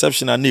the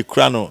perception and the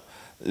crano.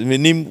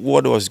 Menim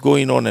what was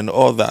going on and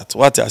all that.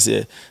 What I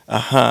say?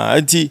 Aha.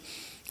 Auntie,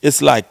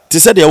 it's like to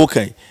say they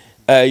okay.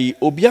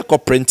 Obi ko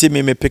print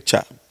me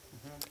picture.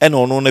 And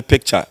on a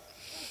picture.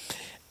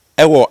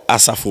 Ewo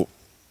asafo.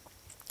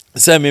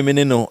 Say me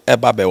no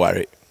eba be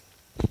worry.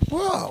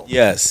 Wow.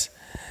 Yes.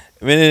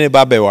 Me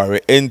eba be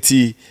worry.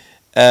 Auntie,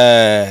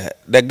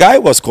 the guy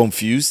was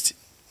confused,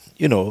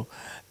 you know,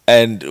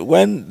 and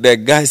when the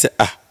guy said,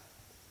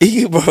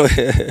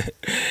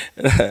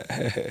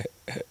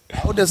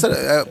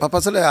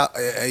 Papa said,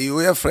 you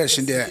were fresh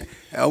in there.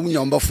 And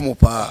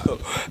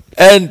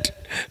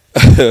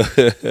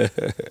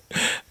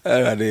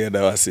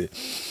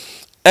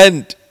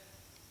and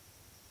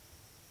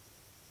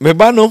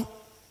mebano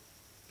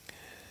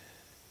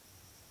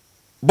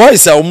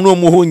boys are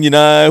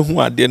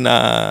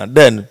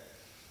then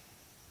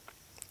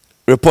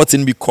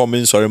reporting be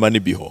coming sorry money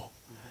be ho.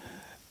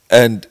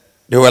 And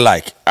they were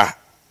like,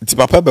 it's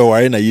papa be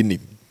worry na yinim.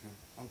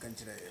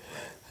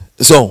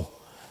 So,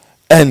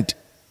 and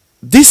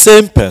this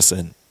same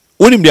person,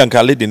 unim the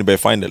uncle lady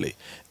finally,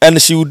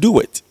 and she would do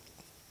it.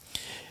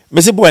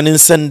 Mr. Boy in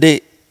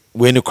Sunday,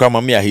 when you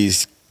come here,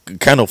 he's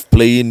kind of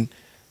playing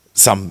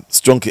some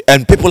strong,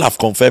 and people have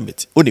confirmed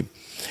it. Unim.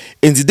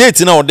 In the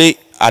date nowadays,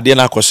 I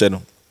didn't question.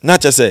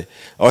 Not just say,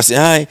 I say,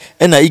 hi,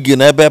 and I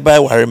ignorant by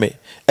worry me,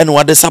 and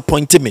what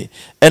disappointed me,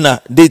 and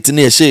a date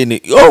near Shane.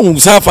 Oh,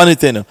 so funny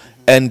thing.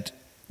 And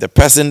the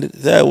person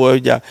said, well,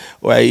 yeah,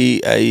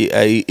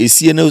 I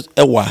see no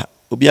ewa,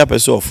 ubi a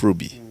person of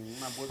Ruby.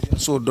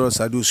 So does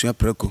I do so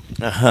preco.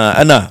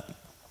 Anna.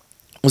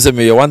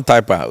 Me one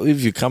typer.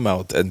 If you come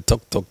out and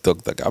talk.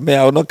 I mean,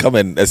 I will not come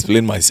and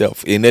explain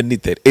myself in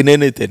anything.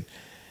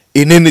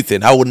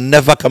 I will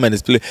never come and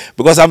explain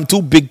because I'm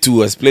too big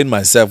to explain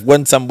myself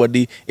when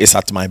somebody is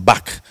at my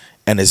back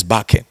and is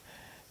backing.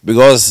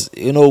 Because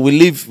you know we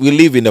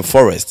live in the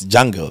forest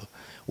jungle.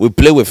 We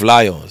play with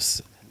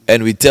lions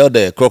and we tell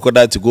the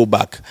crocodile to go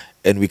back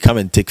and we come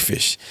and take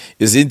fish.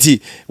 You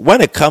see, when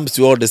it comes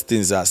to all these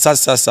things,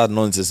 sad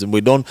nonsense, we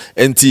don't,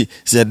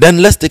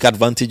 then let's take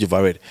advantage of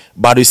it.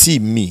 But you see,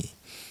 me,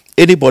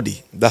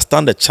 anybody that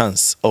stand a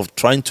chance of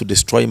trying to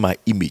destroy my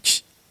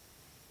image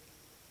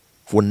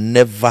will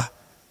never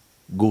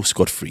go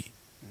scot-free.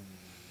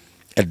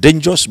 A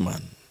dangerous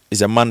man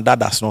is a man that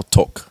does not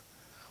talk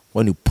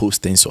when you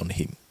post things on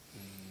him.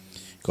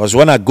 Because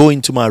when I go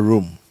into my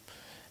room,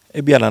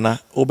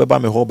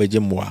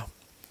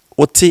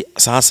 ote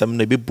asasem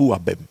na bebu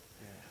abem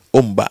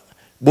omba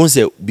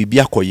bonse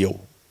bibia koyew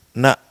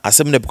na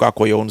asem na bukwa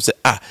koyew no say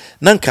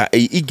nanka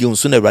igi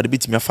nso na awrade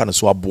bitimi afa ne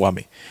so aboa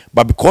me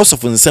but because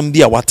of nsem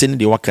bia wate ne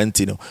de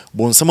wakanti no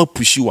bonsam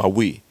push you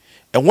away.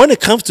 And when it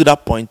comes to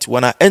that point,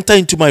 when I enter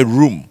into my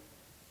room,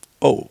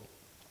 I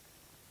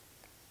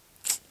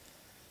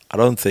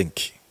don't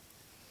think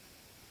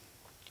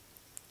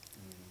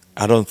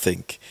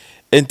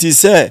and he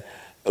say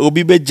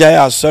obi be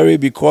jaya sorry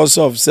because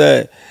of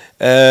say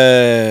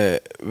you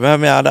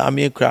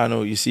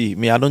see,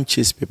 me, I don't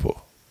chase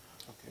people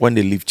when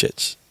they leave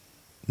church.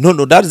 No,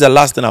 that is the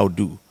last thing I would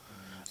do.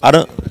 I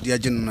don't.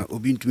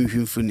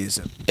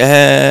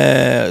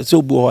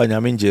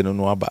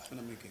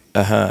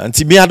 And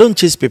see me, I don't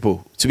chase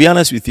people. To be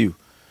honest with you,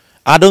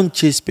 I don't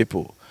chase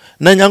people.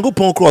 Na nyango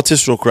pon kro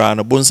otestro kra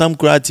no bonsam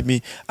kra to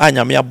me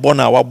anyame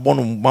abona wa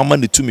bono mama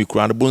ne to me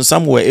kra no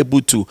bonsam were able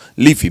to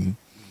leave him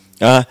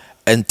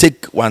and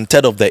take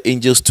 1/3 of the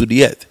angels to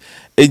the earth.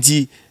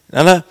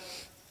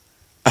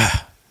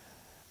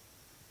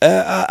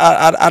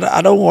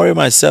 I don't worry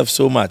myself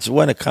so much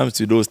when it comes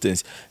to those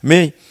things.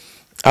 Me,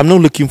 I'm not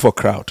looking for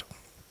crowd.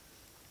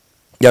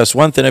 There's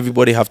one thing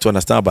everybody have to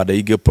understand about the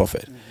eagle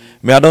prophet.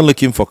 Me, I'm not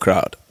looking for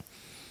crowd.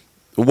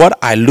 What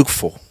I look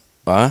for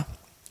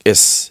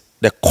is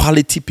the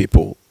quality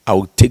people. I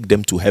will take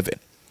them to heaven.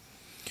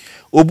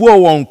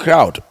 Obuo one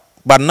crowd,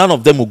 but none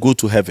of them will go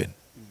to heaven.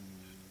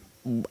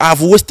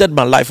 I've wasted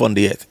my life on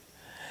the earth.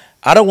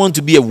 I don't want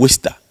to be a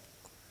waster.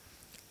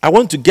 I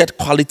want to get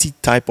quality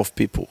type of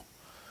people,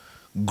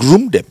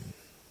 groom them,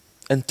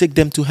 and take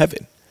them to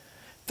heaven.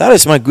 That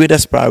is my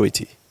greatest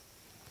priority.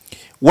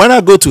 When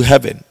I go to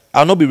heaven,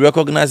 I'll not be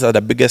recognized as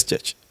the biggest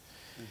church.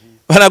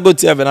 When I go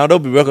to heaven, I'll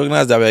not be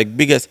recognized as the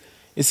biggest.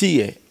 You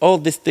see, all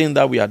this thing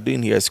that we are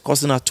doing here is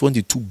costing us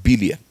 22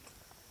 billion.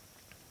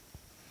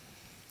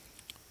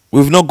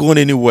 We've not gone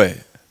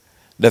anywhere.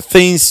 The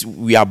things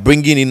we are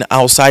bringing in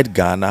outside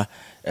Ghana,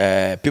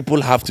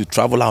 people have to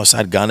travel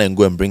outside Ghana and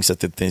go and bring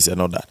certain things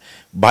and all that.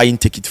 Buying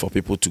tickets for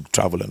people to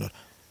travel and all.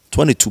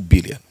 22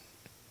 billion.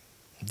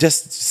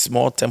 Just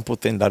small temple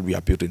thing that we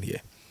are building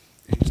here.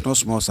 It's not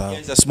small, sir.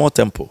 It's a small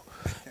temple.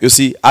 You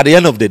see, at the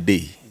end of the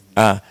day,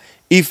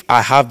 if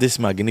I have this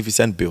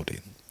magnificent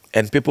building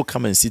and people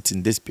come and sit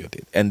in this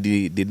building and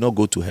they did not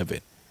go to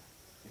heaven,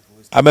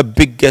 I'm a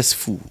biggest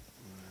fool.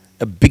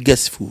 A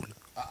biggest fool.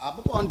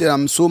 One day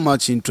I'm so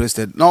much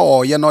interested. No,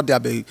 or you're not there,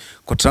 be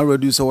control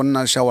reducer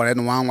one shower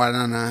and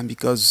one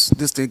because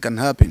this thing can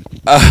happen.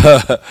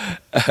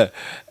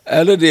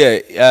 Hello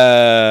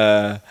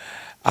there.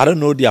 I don't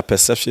know their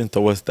perception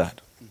towards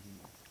that.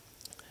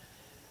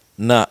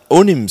 Now,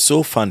 only him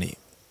so funny.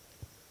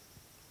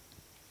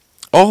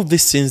 All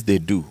these things they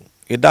do,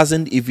 it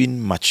doesn't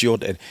even mature.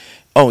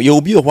 Oh,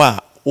 you'll be a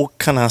while. What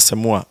can I say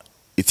more?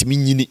 It's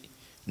me.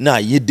 Na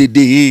ye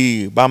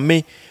de ba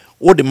me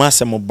wo de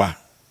masem ba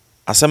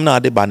asem na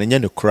ade ba na nya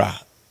ne kra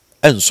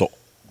enso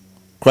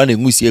kra na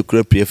ngusi e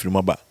kra pre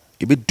afiri ba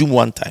e be doom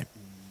one time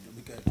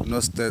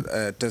not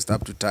test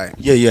up to time.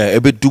 Yeah, e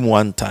be doom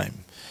one time.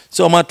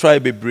 So ma try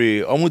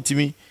bebre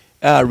omutimi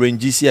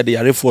arrange si ade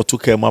yare for to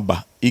come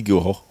ba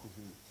ige ho.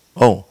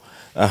 Oh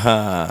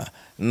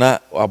na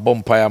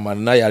abompa ya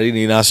man na yare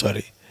ni na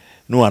sorry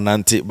no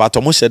anante but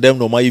omo shedem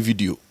no my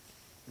video.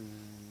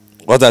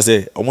 What I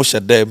say, almost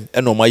shut them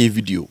and on my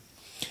video.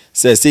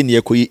 Say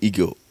near Koyi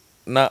Eagle.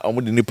 Now I'm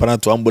with the Nipana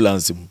to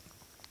ambulance.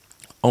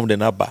 On the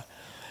Naba.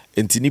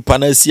 And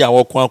Tinipana see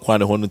our Kwan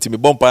on Timmy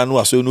Bompa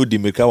no so no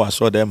Dimika was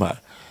saw them. Now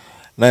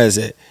I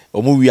say,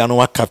 we are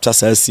no capture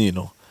scene.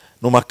 No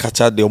more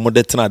catcher the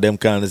Omodetana them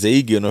can say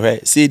Eagle no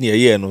say near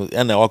year no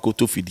and I walk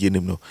to feed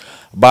him no.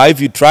 But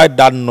if you try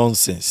that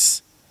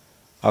nonsense,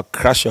 I'll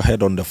crash your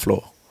head on the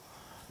floor.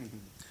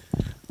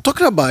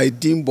 Talking about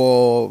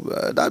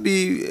Dimbo, that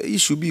be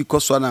issue be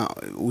because one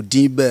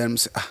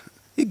Dimbo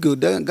ego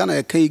then Ghana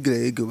a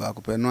ego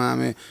back no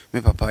me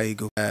papa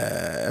ego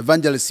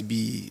evangelist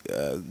be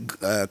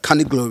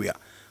KANI GLORIA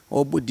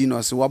or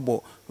Budino say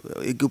wabo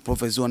ego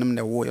professor on him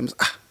the war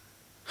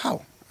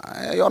how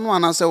you know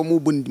and say mo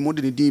bun mo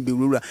de dey be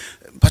rura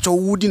pacho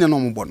wudi na no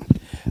mo bono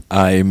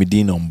I am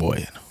Medina on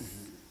boy.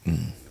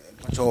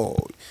 Pacho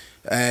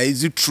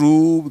is it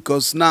true?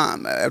 Because now,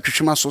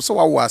 so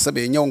I was a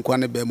young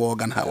one, be more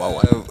than how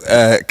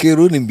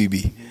Kerunim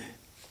Bibi.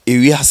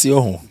 If we have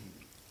your home,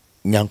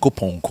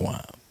 Yankopon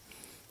Kwa,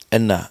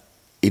 and na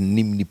in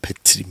Nimni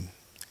Petrim,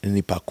 and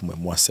Nipakum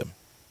and Wasem.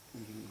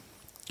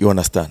 You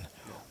understand?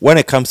 When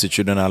it comes to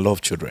children, I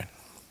love children.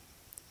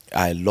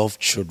 I love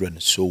children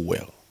so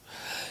well.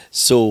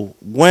 So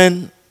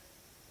when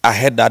I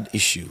had that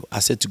issue, I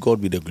said, to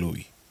God be the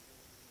glory.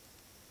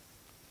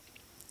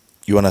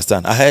 You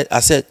understand? I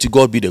said, to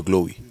God be the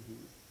glory.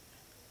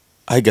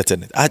 I get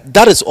it.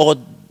 That is all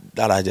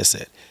that I just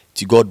said.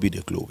 To God be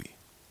the glory.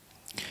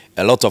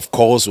 A lot of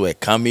calls were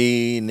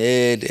coming.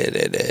 I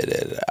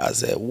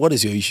said, what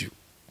is your issue?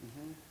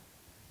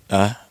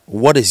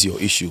 What is your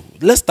issue?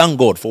 Let's thank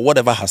God for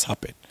whatever has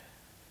happened.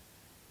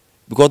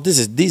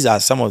 Because these are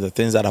some of the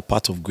things that are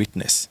part of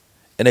greatness.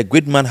 And a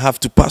great man have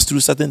to pass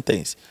through certain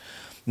things.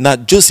 Now,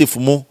 Joseph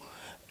Mo,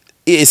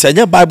 it's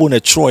a Bible in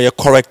a Troy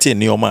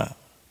correcting your man.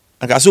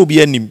 And I saw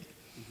be any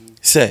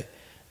say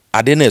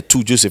I didn't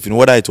to Josephine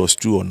whether it was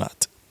true or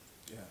not.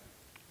 Yeah.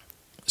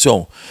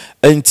 So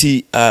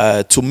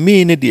to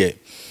me in the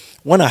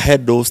when I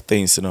heard those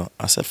things, you know,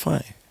 I said,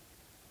 fine.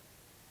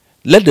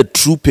 Let the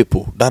true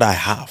people that I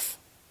have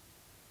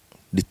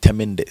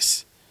determine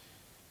this.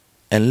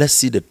 And let's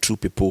see the true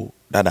people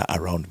that are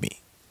around me.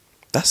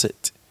 That's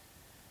it.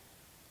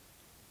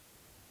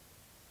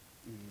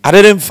 I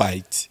didn't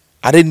fight.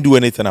 I didn't do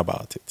anything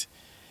about it.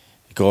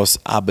 Because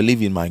I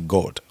believe in my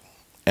God.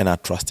 And I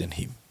trust in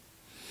him.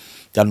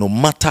 That no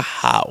matter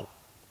how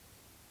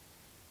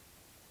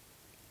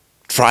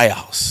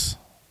trials,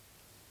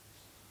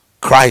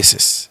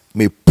 crisis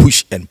may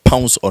push and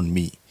pounce on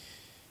me.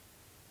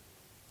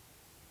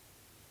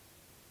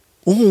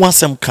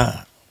 Wasam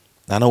ka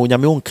na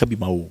unyame onka bi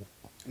ma wo.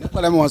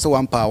 Nekwala me wase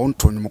one pa won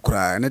to nyum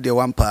kra na de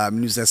one pa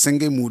music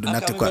singing mood na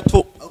tekwa.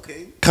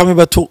 Okay. Kame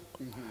beto.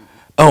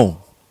 Oh.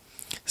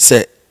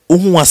 Say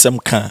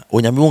wasam ka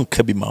unyame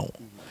onka bi ma wo.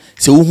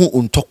 Say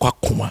untokwa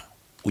koma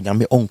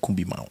unyame onku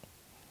bi ma wo.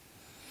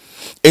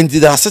 And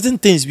there are certain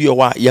things we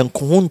are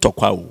yanko ho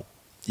ntokwa wo.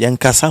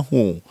 Yankasa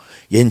ho,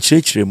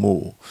 yanchirechire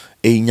mo,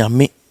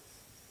 nyame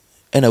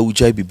ena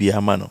ujai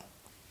bibia ma no.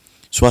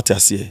 So what I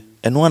say,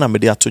 eno na me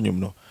de atonyum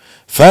no.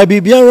 Fa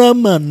bibiara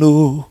ma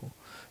no,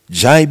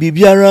 jai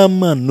bibiara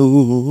ma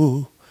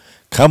no.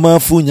 Kama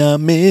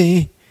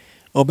funyame,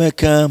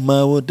 obeka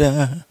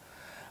mawoda.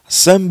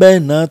 Sembe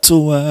na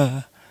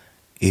toa,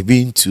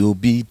 ebintu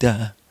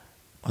bida.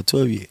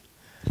 Atwawie.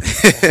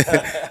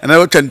 And I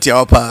will tell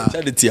you, Papa.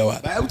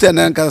 I will tell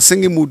you,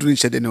 singing mood in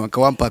Shadden,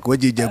 Kawampa,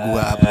 Waji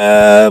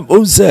Jaguar.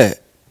 Oh, say,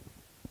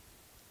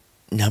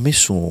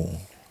 Yamiso,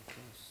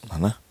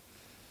 Nana.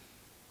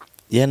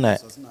 Yena,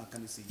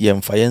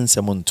 Yam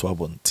Fayense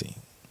Montuabonti.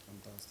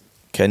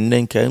 Can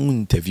then can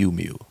interview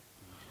me.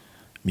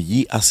 Me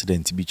ye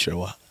accident be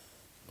chewa.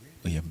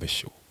 Yam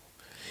Besho.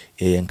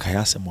 Yan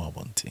Kayasa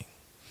Moabonti.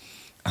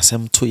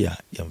 Asem Toya,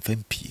 Yam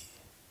Vempi.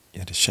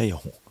 Yan the Shire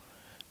home.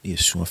 Ye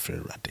soon free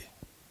rade.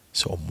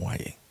 So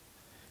moye.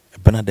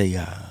 Benada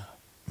ya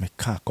me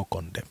car cock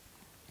on them.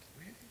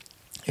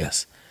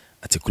 Yes.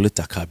 Articulate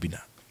a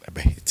cabina.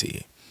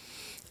 Ebehete.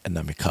 And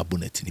na me car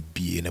bonnet in a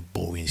be in a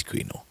bowing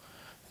screen.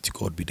 To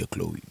God be the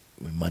glory.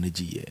 We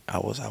manage it. I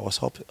was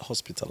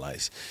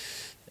hospitalized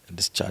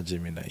discharge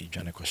me na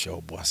idwane ko share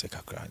obo ase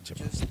kakra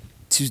jema.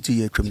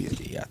 Tuesday ya twam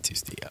Yeah,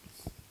 Tuesday. Yeah.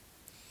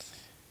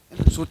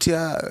 So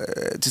tia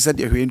to said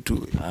you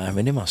into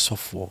Me name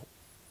asofo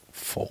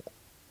 4.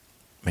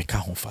 Meka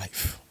ho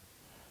 5.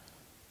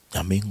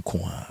 Na me nko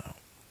a.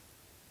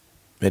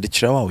 Me de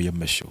kirawa wo ye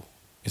mesho.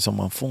 It's on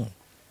my phone.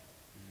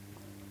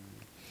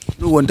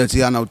 no wonder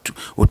tia na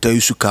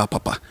otayusuka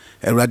papa.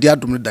 Erade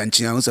adom da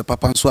nchi an se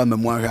papa nso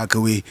amamu ahwe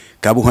akawe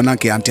ka bo hona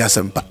ke ante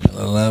asempa.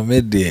 Na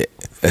me de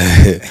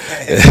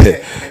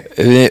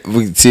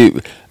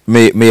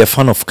me a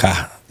fan of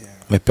car.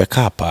 Me pe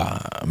car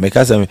pa. Me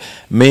ka se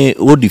me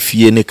odi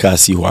fie ne car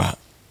si ho a.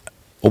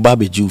 Oba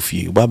be ju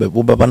fie,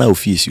 oba ba na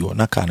ofie si ho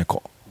na car ne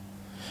ko.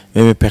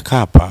 Me pe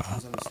car pa.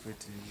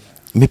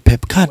 Me pe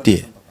car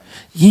de.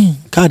 Yin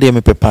car de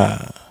me pe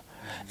pa.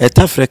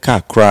 Eta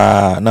freka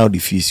kra na odi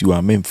fie si ho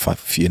a me mfa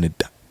fie ne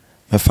da.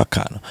 Me fa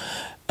car no.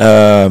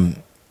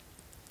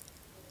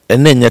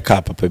 Enenye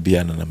car papa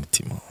bia na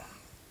mtimo.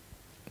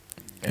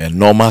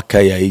 Normal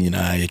car ya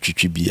nyina ya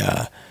twitwi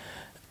bia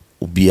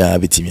obia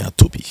betimi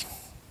atobi.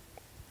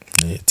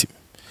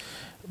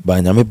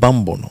 Ba nyame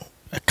bambo no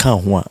eka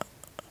ho a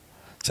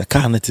se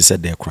car na te se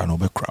de kra no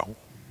be kra wo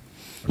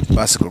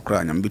Bicycle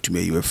kra nyame betumi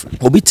ayi afri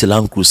obi te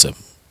Land Cruiser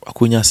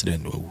akonya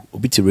accident wo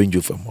obi te Range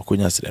Rover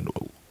akonya accident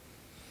wo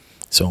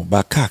so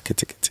ba car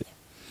kete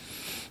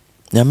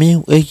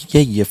nyame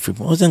ye afri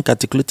mo zen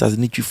calculators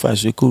ni twifa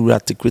so e ko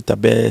articulate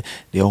be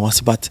the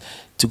was but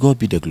to God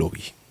be the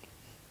glory.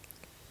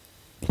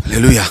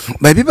 Hallelujah.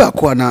 My people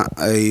are na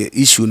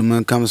issue no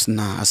man comes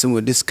na asem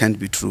well, this can't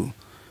be true.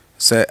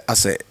 Say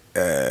as a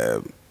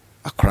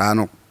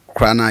crana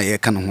ye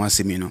kan ho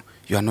asem no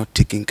you are not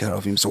taking care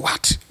of him. So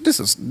what?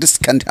 This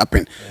can't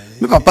happen.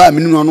 Me papa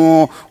me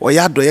no o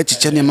ya do ye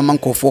chiche ne mama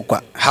nkofo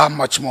kwa how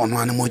much more no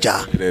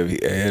anemoja.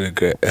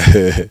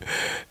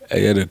 I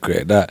had a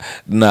great that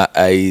na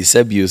I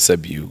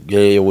sabiu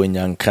ye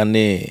wenyanka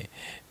ne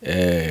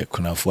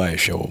kunafo a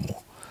hwe wo mo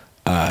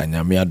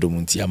nyame adom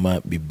nti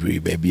ama bebre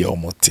baby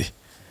omote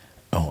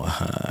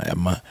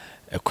ama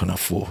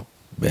kunafo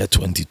be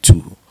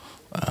 22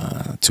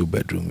 2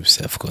 bedroom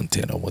self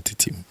contained omote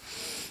team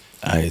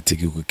I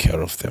take good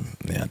care of them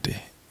near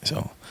day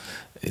so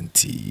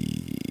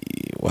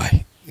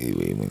why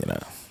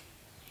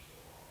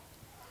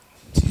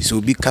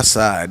so bi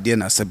kasa de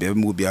na sabe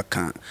mu bi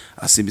aka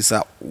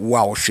asebisa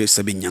wa wo hwe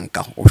sabe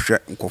nyanka wo hwe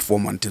nkofo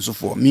monte so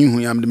fo mi hu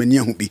yam de mani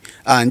ahu bi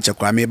nche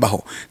kwa me ba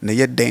ho na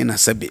ye den na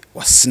sabe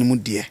wasene mu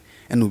de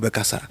ena obe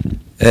kasa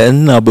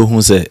na be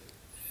hu se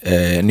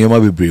nioma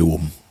bebre wo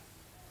mu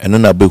eno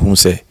na be hu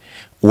se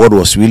what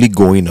was really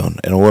going on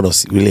and what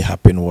was really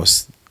happening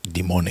was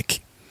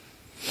demonic.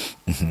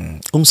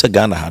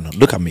 Ghana,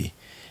 look at me.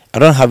 I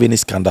don't have any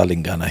scandal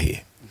in Ghana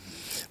here.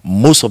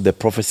 Most of the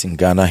prophets in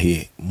Ghana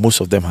here, most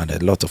of them had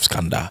a lot of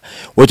scandal,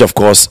 which of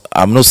course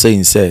I'm not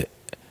saying say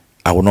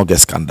I will not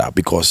get scandal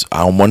because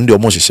I'm Monday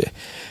almost say,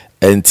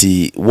 and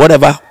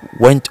whatever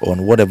went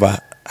on, whatever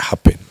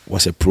happened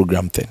was a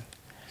program thing.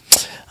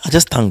 I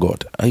just thank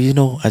God. I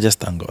just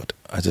thank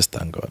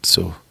God.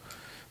 So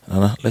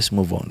let's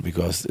move on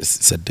because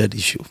it's a dead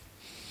issue.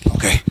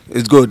 Okay,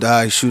 it's good.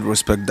 I should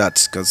respect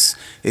that because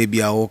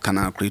ABO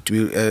can create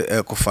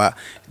kofa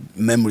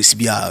memories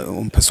be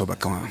on person.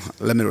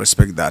 Let me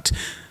respect that.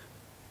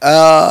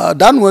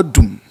 Downward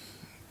doom.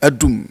 I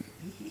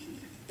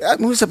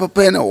must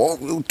papa na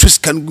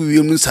twist can go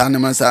you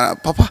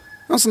papa.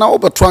 That's now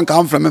over trunk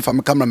come from me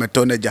from camera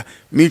metoneja.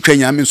 Me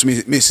twenya me so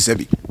me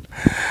sebi.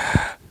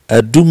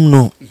 Doom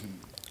no.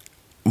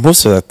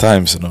 Most of the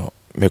times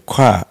me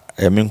kwa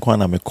me kwa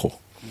na me ko.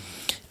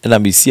 And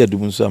I see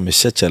doom so me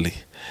shechele.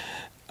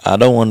 I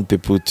don't want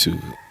people to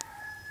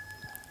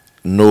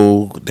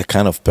know the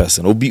kind of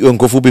person. Obi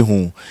onkofo be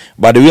hu.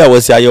 But the way I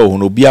was say ayo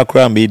hu obi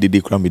akra me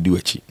dede kra me di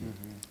wachi.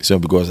 So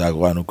because I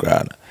go no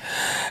kra na.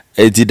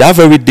 It did that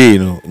very day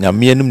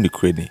nyame enum ne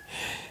kra ni.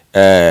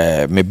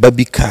 Me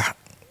baby car.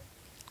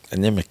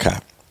 Anya me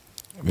car.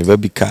 Me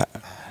baby car.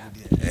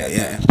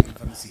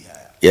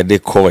 Yeah they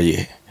call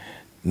ye.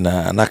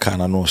 Na car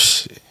na no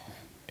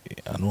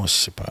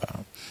pa.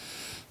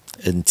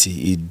 And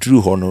he drew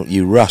on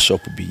you rush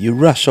up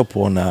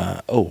on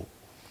and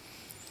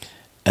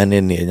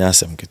then he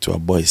some to a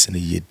boys and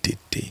ye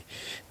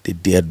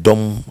did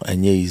dumb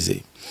and ye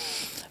easy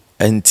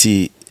and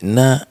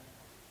na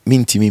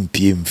minty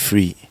PM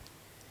free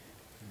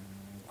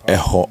a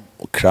hot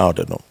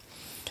crowd no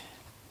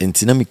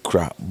and me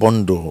cra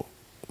bondo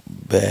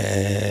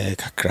be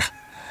kakra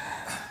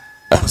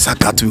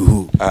sakatu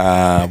who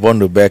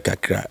bondo be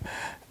kakra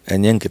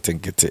and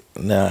yankete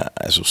na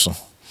asusun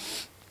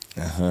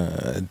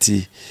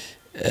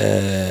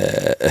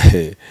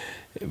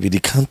we the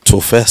can't to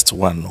first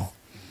one no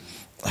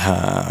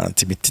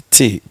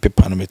tibitite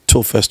paper no me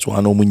to first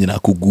one no munyina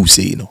kugu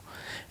say no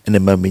and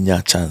then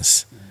menya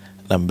chance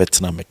na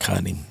mbetna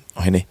mekanim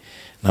ohene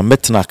na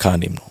mbetna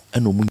kanim no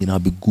and no munyina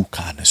be gu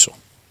ka ne so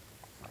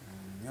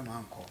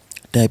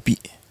da bi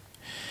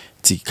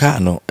ti ka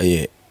no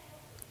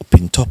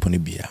open top no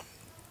bia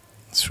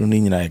so no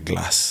nyina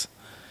glass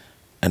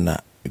and na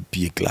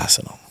be glass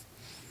no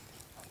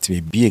to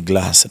me be a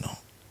glass no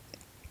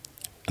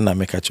na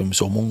me catch him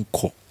so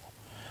monko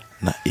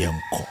na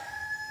yenko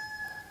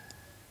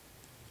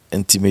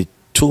enti me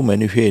too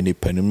many hwe ni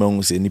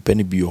panimon se ni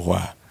pani bi ho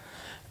a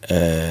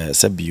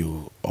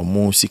sabio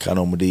omo sika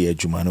na omo de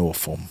adwuma na wo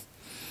fom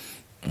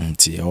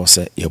enti e wo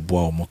se ye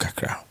boa omo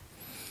kakra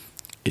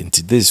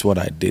enti this is what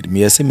I did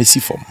me ese me si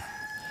fom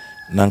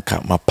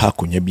nanka mapa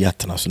konya bi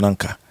atena so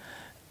nanka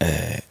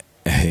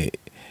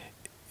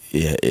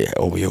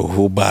yo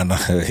ho ba na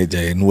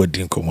je no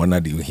wadin komo na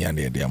de ohia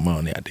na de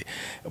ama na de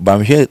ba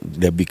me hwe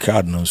the big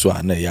crowd no so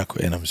na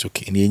yakọ na me so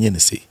ke ni enye ne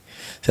sei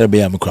se be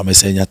ya me kura me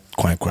senya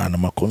kwan kura na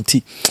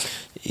makonti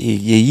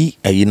yeyi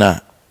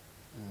ayina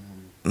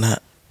na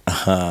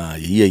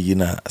yeyi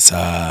na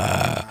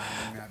sa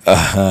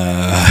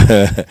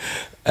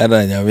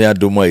ana nyame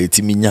adomo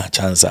etimi nya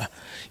chance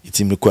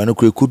etimi kwa no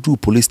kudu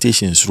police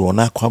stations ro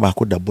na kwa ba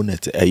ko da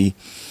bonnet ayi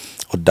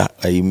oda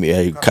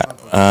ayi ka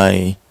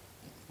ai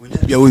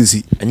bia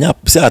wonsi anya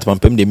se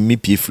atmampem de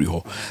mipie free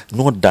ho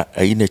no da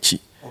ayi na chi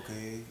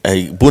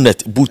ai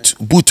bonnet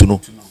boot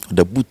no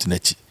the boot na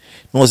chi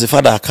no se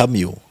father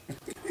cameo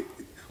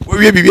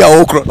we bibia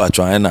wo kro ba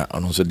twa na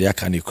ono so de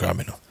aka ni kra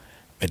me no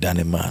me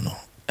dane ma no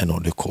eno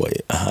de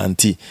koye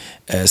anti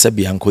se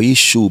bia nko yi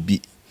show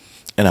bi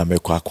ena me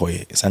kwa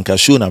koye sanka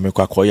show na me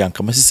kwa koye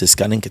anka masise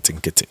scanning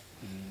kete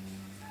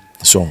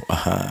so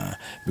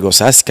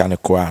because I scan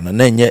kwa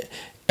na nye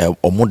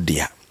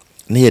omodia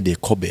na ye de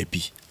ko ba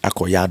bi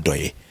akoya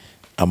adoye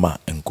ama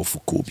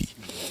enkofuko bi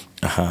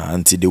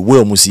anti the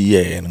way musi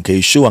ye nka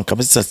yi show anka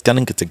masise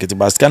scanning kete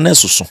ba scanner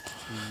soso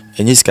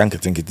enyi scan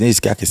kete ni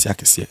scan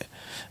kese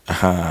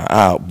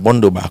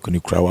bondo ba ko ni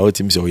kura wa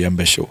otimi se o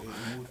yembe show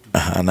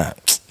na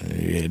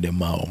the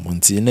ma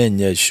omunti na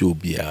nya show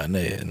bia na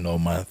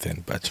normal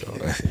thing pacho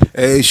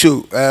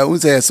show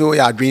unse so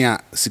ya adwen a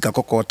sika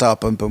kokota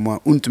pampam a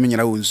untumi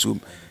nyara wonsum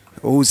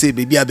o say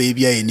baby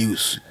a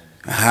news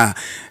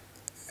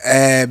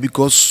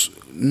because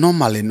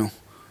normally no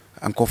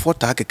ankofo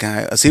ta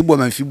keka say bo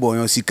man fi bo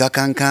yo sika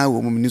kankan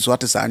wo mu ni so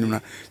atesa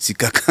anwuna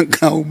sika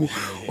kankan wo mu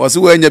o se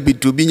wa nya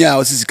bitobi nya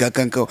o sika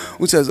kankan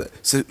unse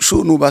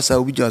show no ba sa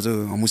obi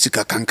jazo mu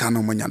sika kankan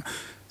no nya.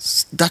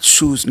 That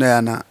shows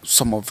na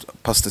some of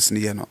pastors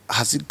ni you know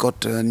has it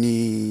got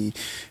any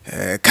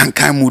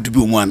kankan mood bi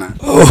umwana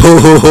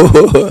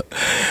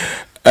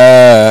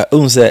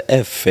unse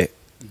efe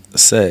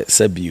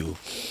se bio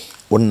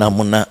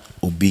onamuna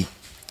obi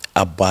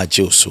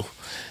abaje so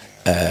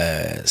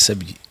se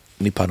bi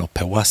nipa no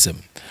pewasem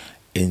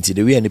enti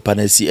de we nipa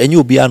na si enye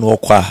obi anu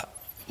okwa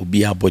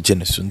obi aboje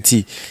ne so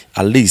nti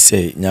at least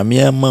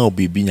nyame ma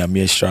obi bi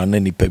nyame hra na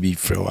nipa bi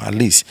frɛ at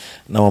least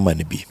na mama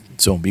ne bi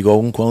so because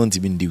unko nti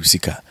bi ndi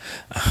usika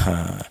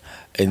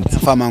and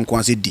farmer nko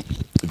ase di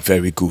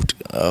very good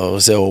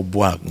say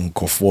oboa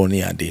nkofo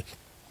ni ade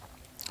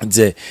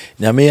ze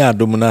nyame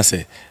adom na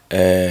se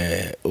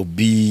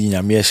obi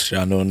nyame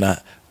hra no na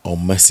o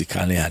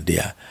mesika ni ade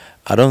a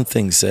I don't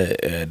think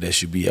there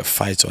should be a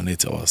fight on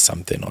it or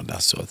something of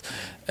that sort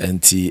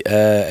and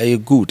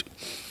good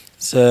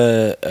so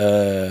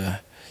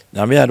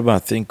nyame adom I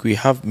think we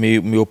have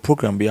me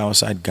program be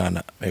outside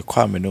Ghana me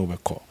kwa me no be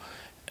call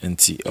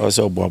enti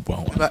also boabo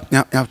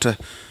after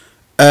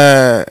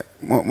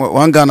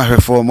one Ghana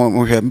reform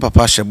mo hwe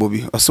papa shebo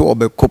bi also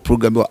obeko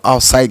program bi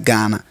outside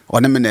Ghana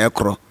one me na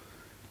ekro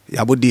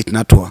yabo date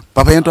na to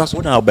papa yento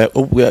aso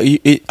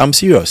I'm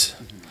serious.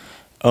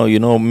 Oh, you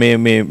know me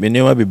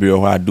never be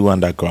I do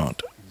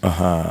underground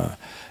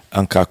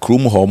anka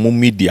krum ho mo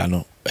media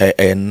no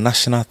a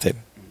national thing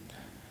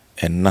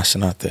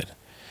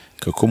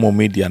Kokomo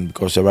Median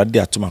because already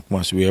at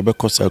Tumakmas we ever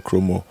cause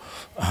Kromo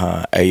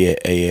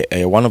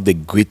one of the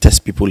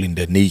greatest people in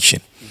the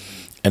nation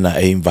and I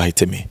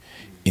invited me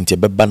into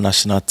Beba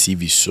national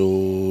TV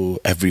so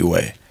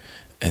everywhere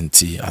and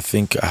I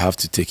think I have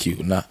to take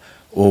you now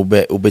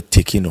obe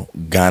taking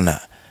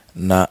Ghana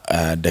na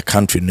the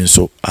country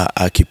so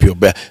I keep you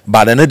but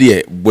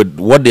another with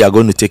what they are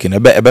going to take in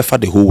a for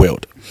the whole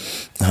world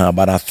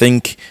but I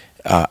think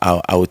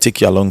I will take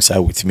you alongside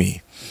with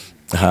me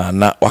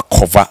na wa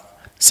cover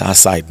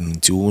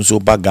side to so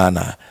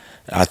Ghana.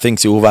 I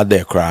think over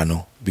there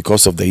crano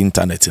because of the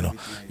internet, you know,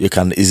 you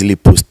can easily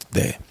post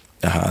there.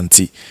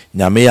 Auntie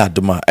Nyame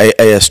Adoma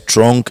a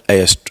strong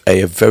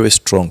a very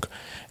strong.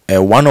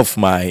 One of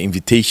my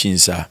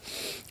invitations are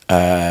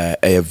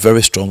a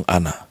very strong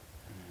honor.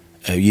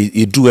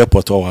 You do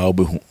airport or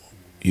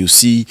you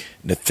see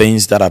the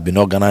things that have been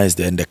organized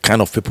and the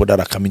kind of people that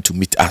are coming to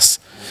meet us.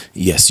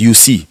 Yes, you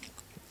see.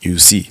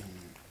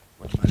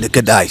 Look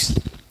at eyes.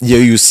 Yeah,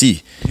 you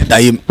see.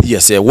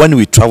 Yes, when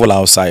we travel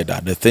outside,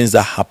 the things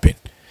that happen,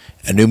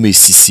 and you may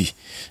see,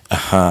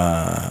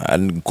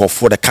 and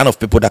for the kind of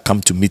people that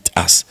come to meet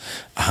us,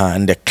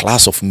 and the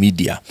class of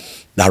media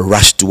that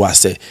rush to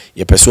us,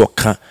 your person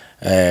can.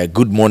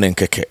 Good morning,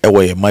 keke.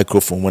 Ewa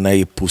microphone when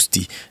I post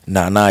it.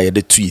 Na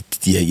the tweet,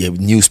 the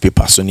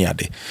newspaper, so near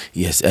there.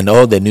 Yes, and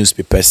all the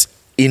newspapers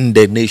in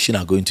the nation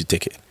are going to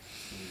take it.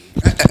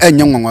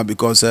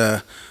 Because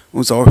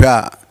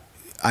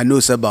I know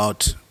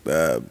about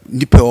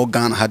nipe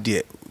organ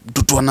had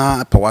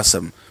Dutona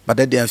Pawasam, but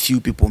there are few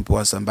people in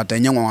Pawasam, but a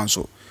young one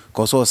so.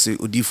 Because also,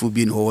 Udifu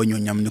being who you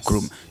nyam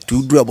nikrum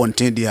to do a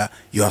bontendia,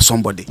 you are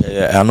somebody.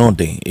 I know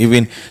thing.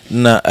 Even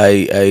na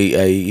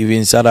I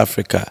even South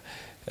Africa,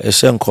 a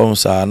shen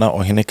comes na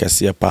ohine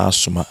kasiya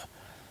pasuma.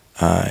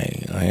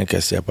 I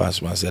kasiya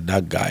pasuma said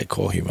that guy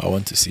call him. I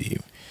want to see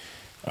him.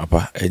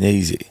 Apa,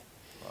 easy.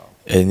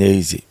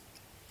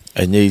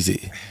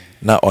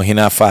 Na ohine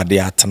afa de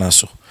atana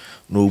so.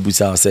 No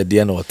busa said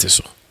de na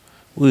oteso.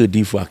 We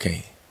Udifu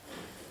akan.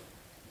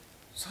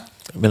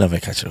 Me na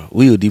make catch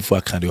we Udifu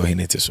akan de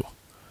ohine teso.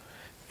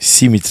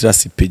 Si mitra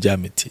si peja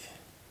meti.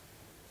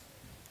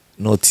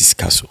 Notice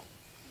caso.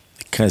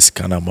 The can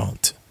scan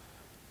amount.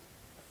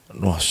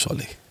 No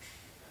surely.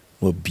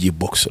 No be a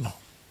box no.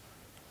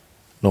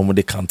 No more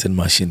the counting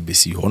machine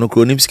base you. No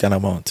cronim scan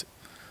amount.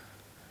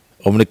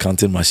 Om the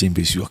counting machine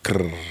base you.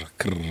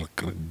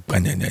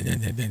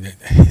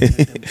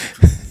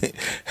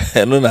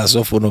 No na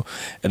so for no.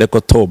 E ko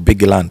to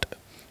big land.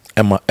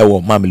 Emma ewo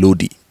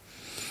Mamelodi.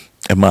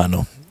 Emma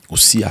no. We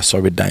see a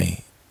sorry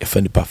dying. If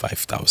any pa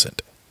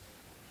 5,000.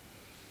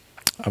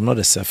 I'm not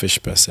a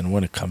selfish person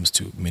when it comes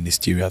to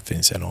ministerial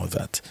things and all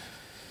that.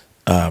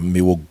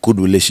 Me have good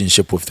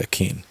relationship with the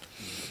king.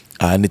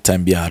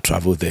 Anytime I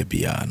travel there,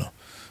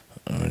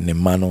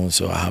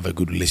 so I have a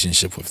good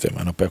relationship with them.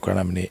 And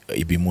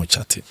be more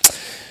chatty.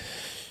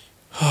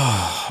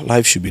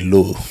 Life should be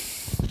low.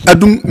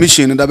 Adum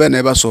mission da be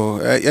never so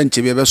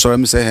yanchebe be so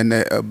am say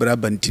hene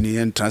brabantini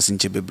en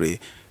transinche bebre.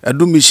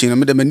 Adum mission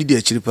me da mani di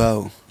achiri pa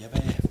o.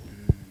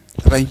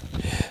 Right.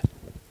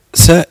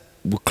 Sir,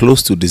 we're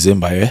close to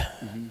December, yeah?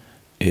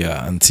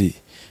 Yeah, auntie.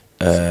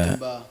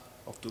 September,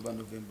 October,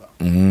 November.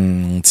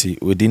 Auntie,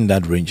 within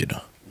that range, you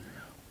know,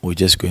 we're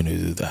just going to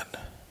do that.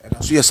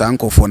 So yes,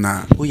 uncle for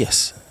now. Oh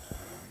yes.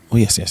 Oh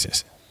yes.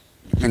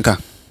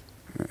 Enka.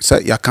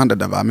 Sir, ya kanda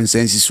da ba. I mean,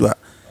 sense is what.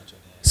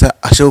 Sir,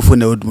 I shall for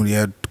no wood.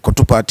 You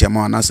koto party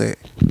amount. I say,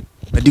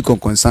 medical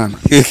concern.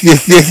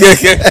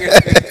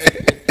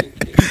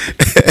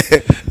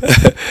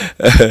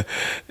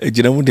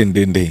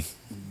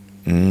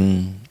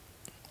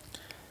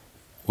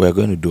 We're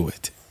going to do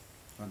it.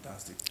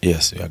 Fantastic.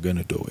 Yes, we are going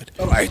to do it.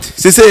 All right.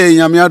 Say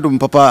Nyamiadum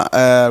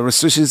Papa,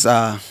 restrictions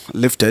are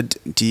lifted.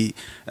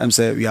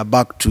 Say we are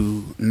back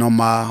to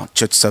normal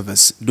church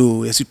service.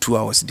 Though it's 2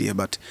 hours there,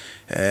 but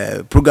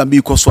program be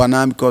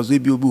koswana because we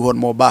be on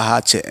more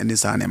bahache and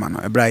this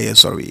animal. Ebraya,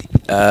 sorry.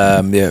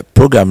 Yeah,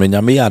 program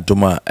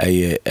Nyamiaduma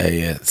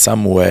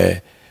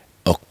somewhere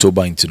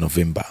October into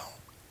November,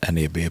 and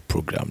a be a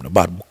program.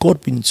 But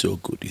God being so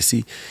good, you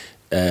see.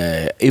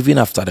 Even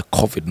after the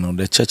COVID,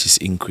 the church is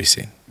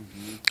increasing.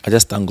 I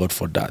just thank God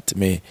for that.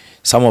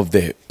 Some of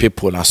the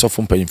people are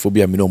suffering from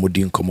phobia,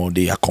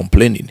 they are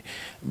complaining.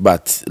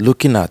 But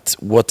looking at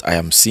what I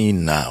am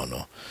seeing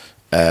now,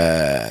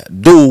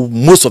 though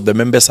most of the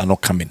members are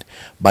not coming,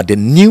 but the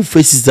new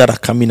faces that are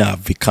coming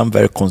have become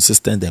very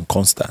consistent and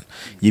constant.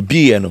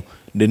 The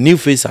new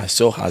face I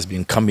saw has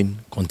been coming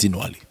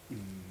continually.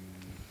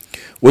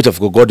 Which of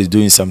course God is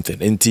doing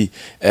something. And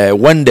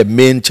when the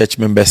main church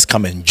members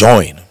come and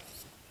join,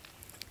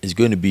 it's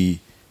going to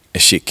be a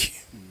shake.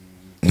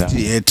 Yeah,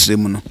 it's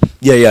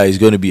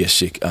going to be a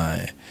shake.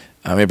 I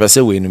mean, I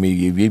say we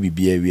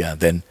be and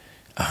then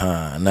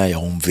now your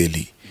own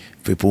valley.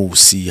 People will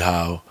see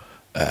how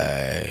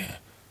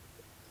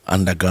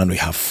underground we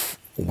have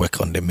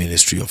work on the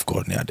ministry of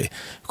God nowadays.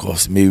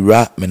 Because me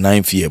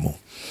 9 PM.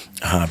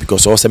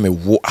 Because also me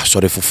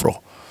sorry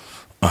for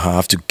I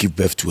have to give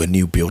birth to a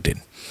new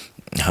building.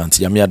 I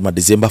had my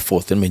December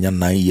 4th and me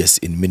 9 years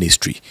in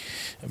ministry.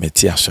 Me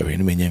tia sorry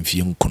me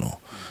nkono.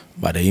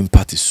 But the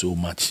impact is so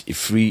much. If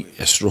free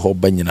a straw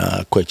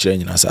banyana,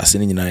 question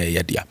assassin in a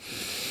yadia.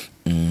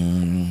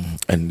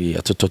 And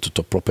the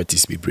total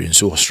properties be bring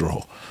so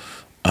straw.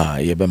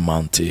 Yebe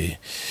mounted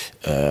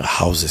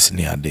houses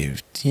near there.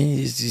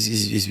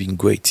 It's been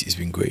great. It's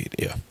been great,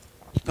 yeah.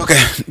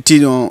 Okay,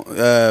 Tino,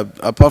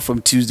 apart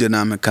from Tuesday,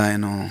 I'm a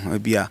kind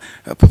of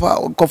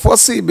Papa,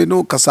 Kofosi, be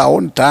no cause our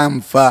own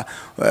time for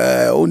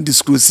own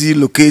disclosure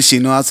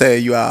location. I say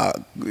you are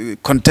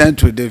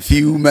content with the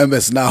few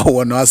members now.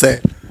 When I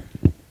say,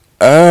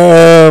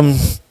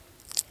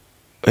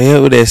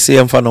 they say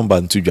I'm for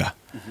number 2.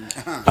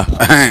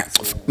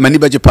 Many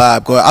budget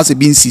park or as a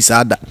being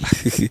Sisada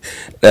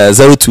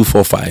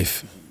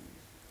 0245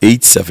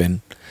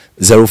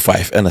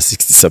 8705 and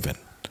 67.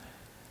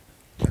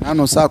 I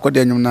know Sako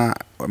Daniel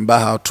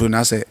Baha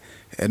Tuna say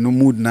no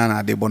mood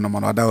nana de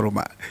Bonoman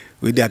Roma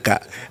with their car.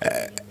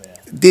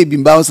 They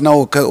been bounced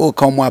now, oh,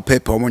 come more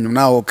paper when you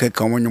now, okay,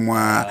 come on,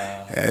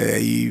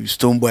 you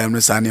stone boy, I'm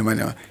the sunny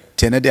man.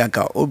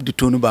 Tenedianka, up the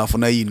tune bar for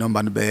no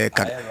number back,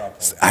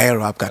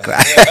 higher up,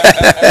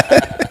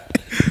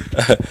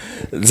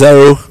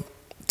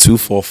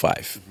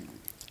 0245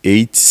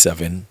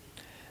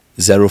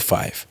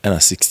 8705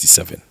 and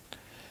 67.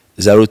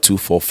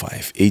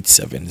 0245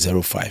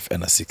 8705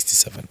 and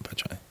 67.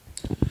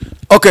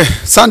 Okay,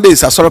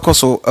 Sundays are sort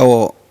of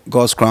our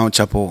God's Crown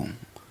Chapel.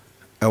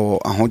 Our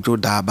Ahojo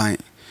Dabai.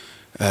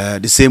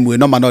 The same way,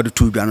 no man or the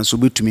 2 brands so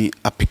good to me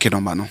a picking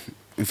on mano.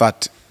 in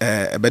fact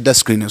a better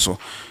screen so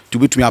to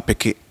be to me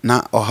apeke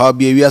na or how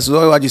be we as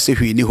well what you say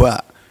we ni ho a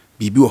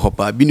bibi wo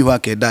hopa bi ni ho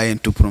aka da yen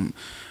to prom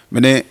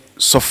mene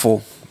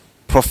sofo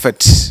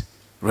prophet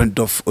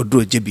Randolph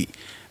Oduro Jebi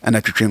and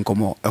a twetwe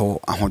nkomo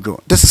ewo ahodwo.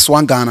 This is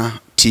One Ghana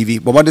TV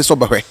bobade so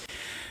bahwe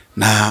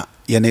na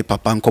yene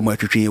papa nkomo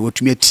atwetwe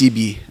wotumi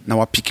TV na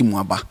wapiki mu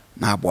aba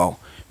na aboa.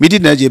 Midi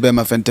na je be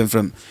ma fentem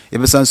from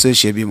yebesan so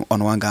hye bi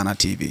on One Ghana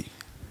TV.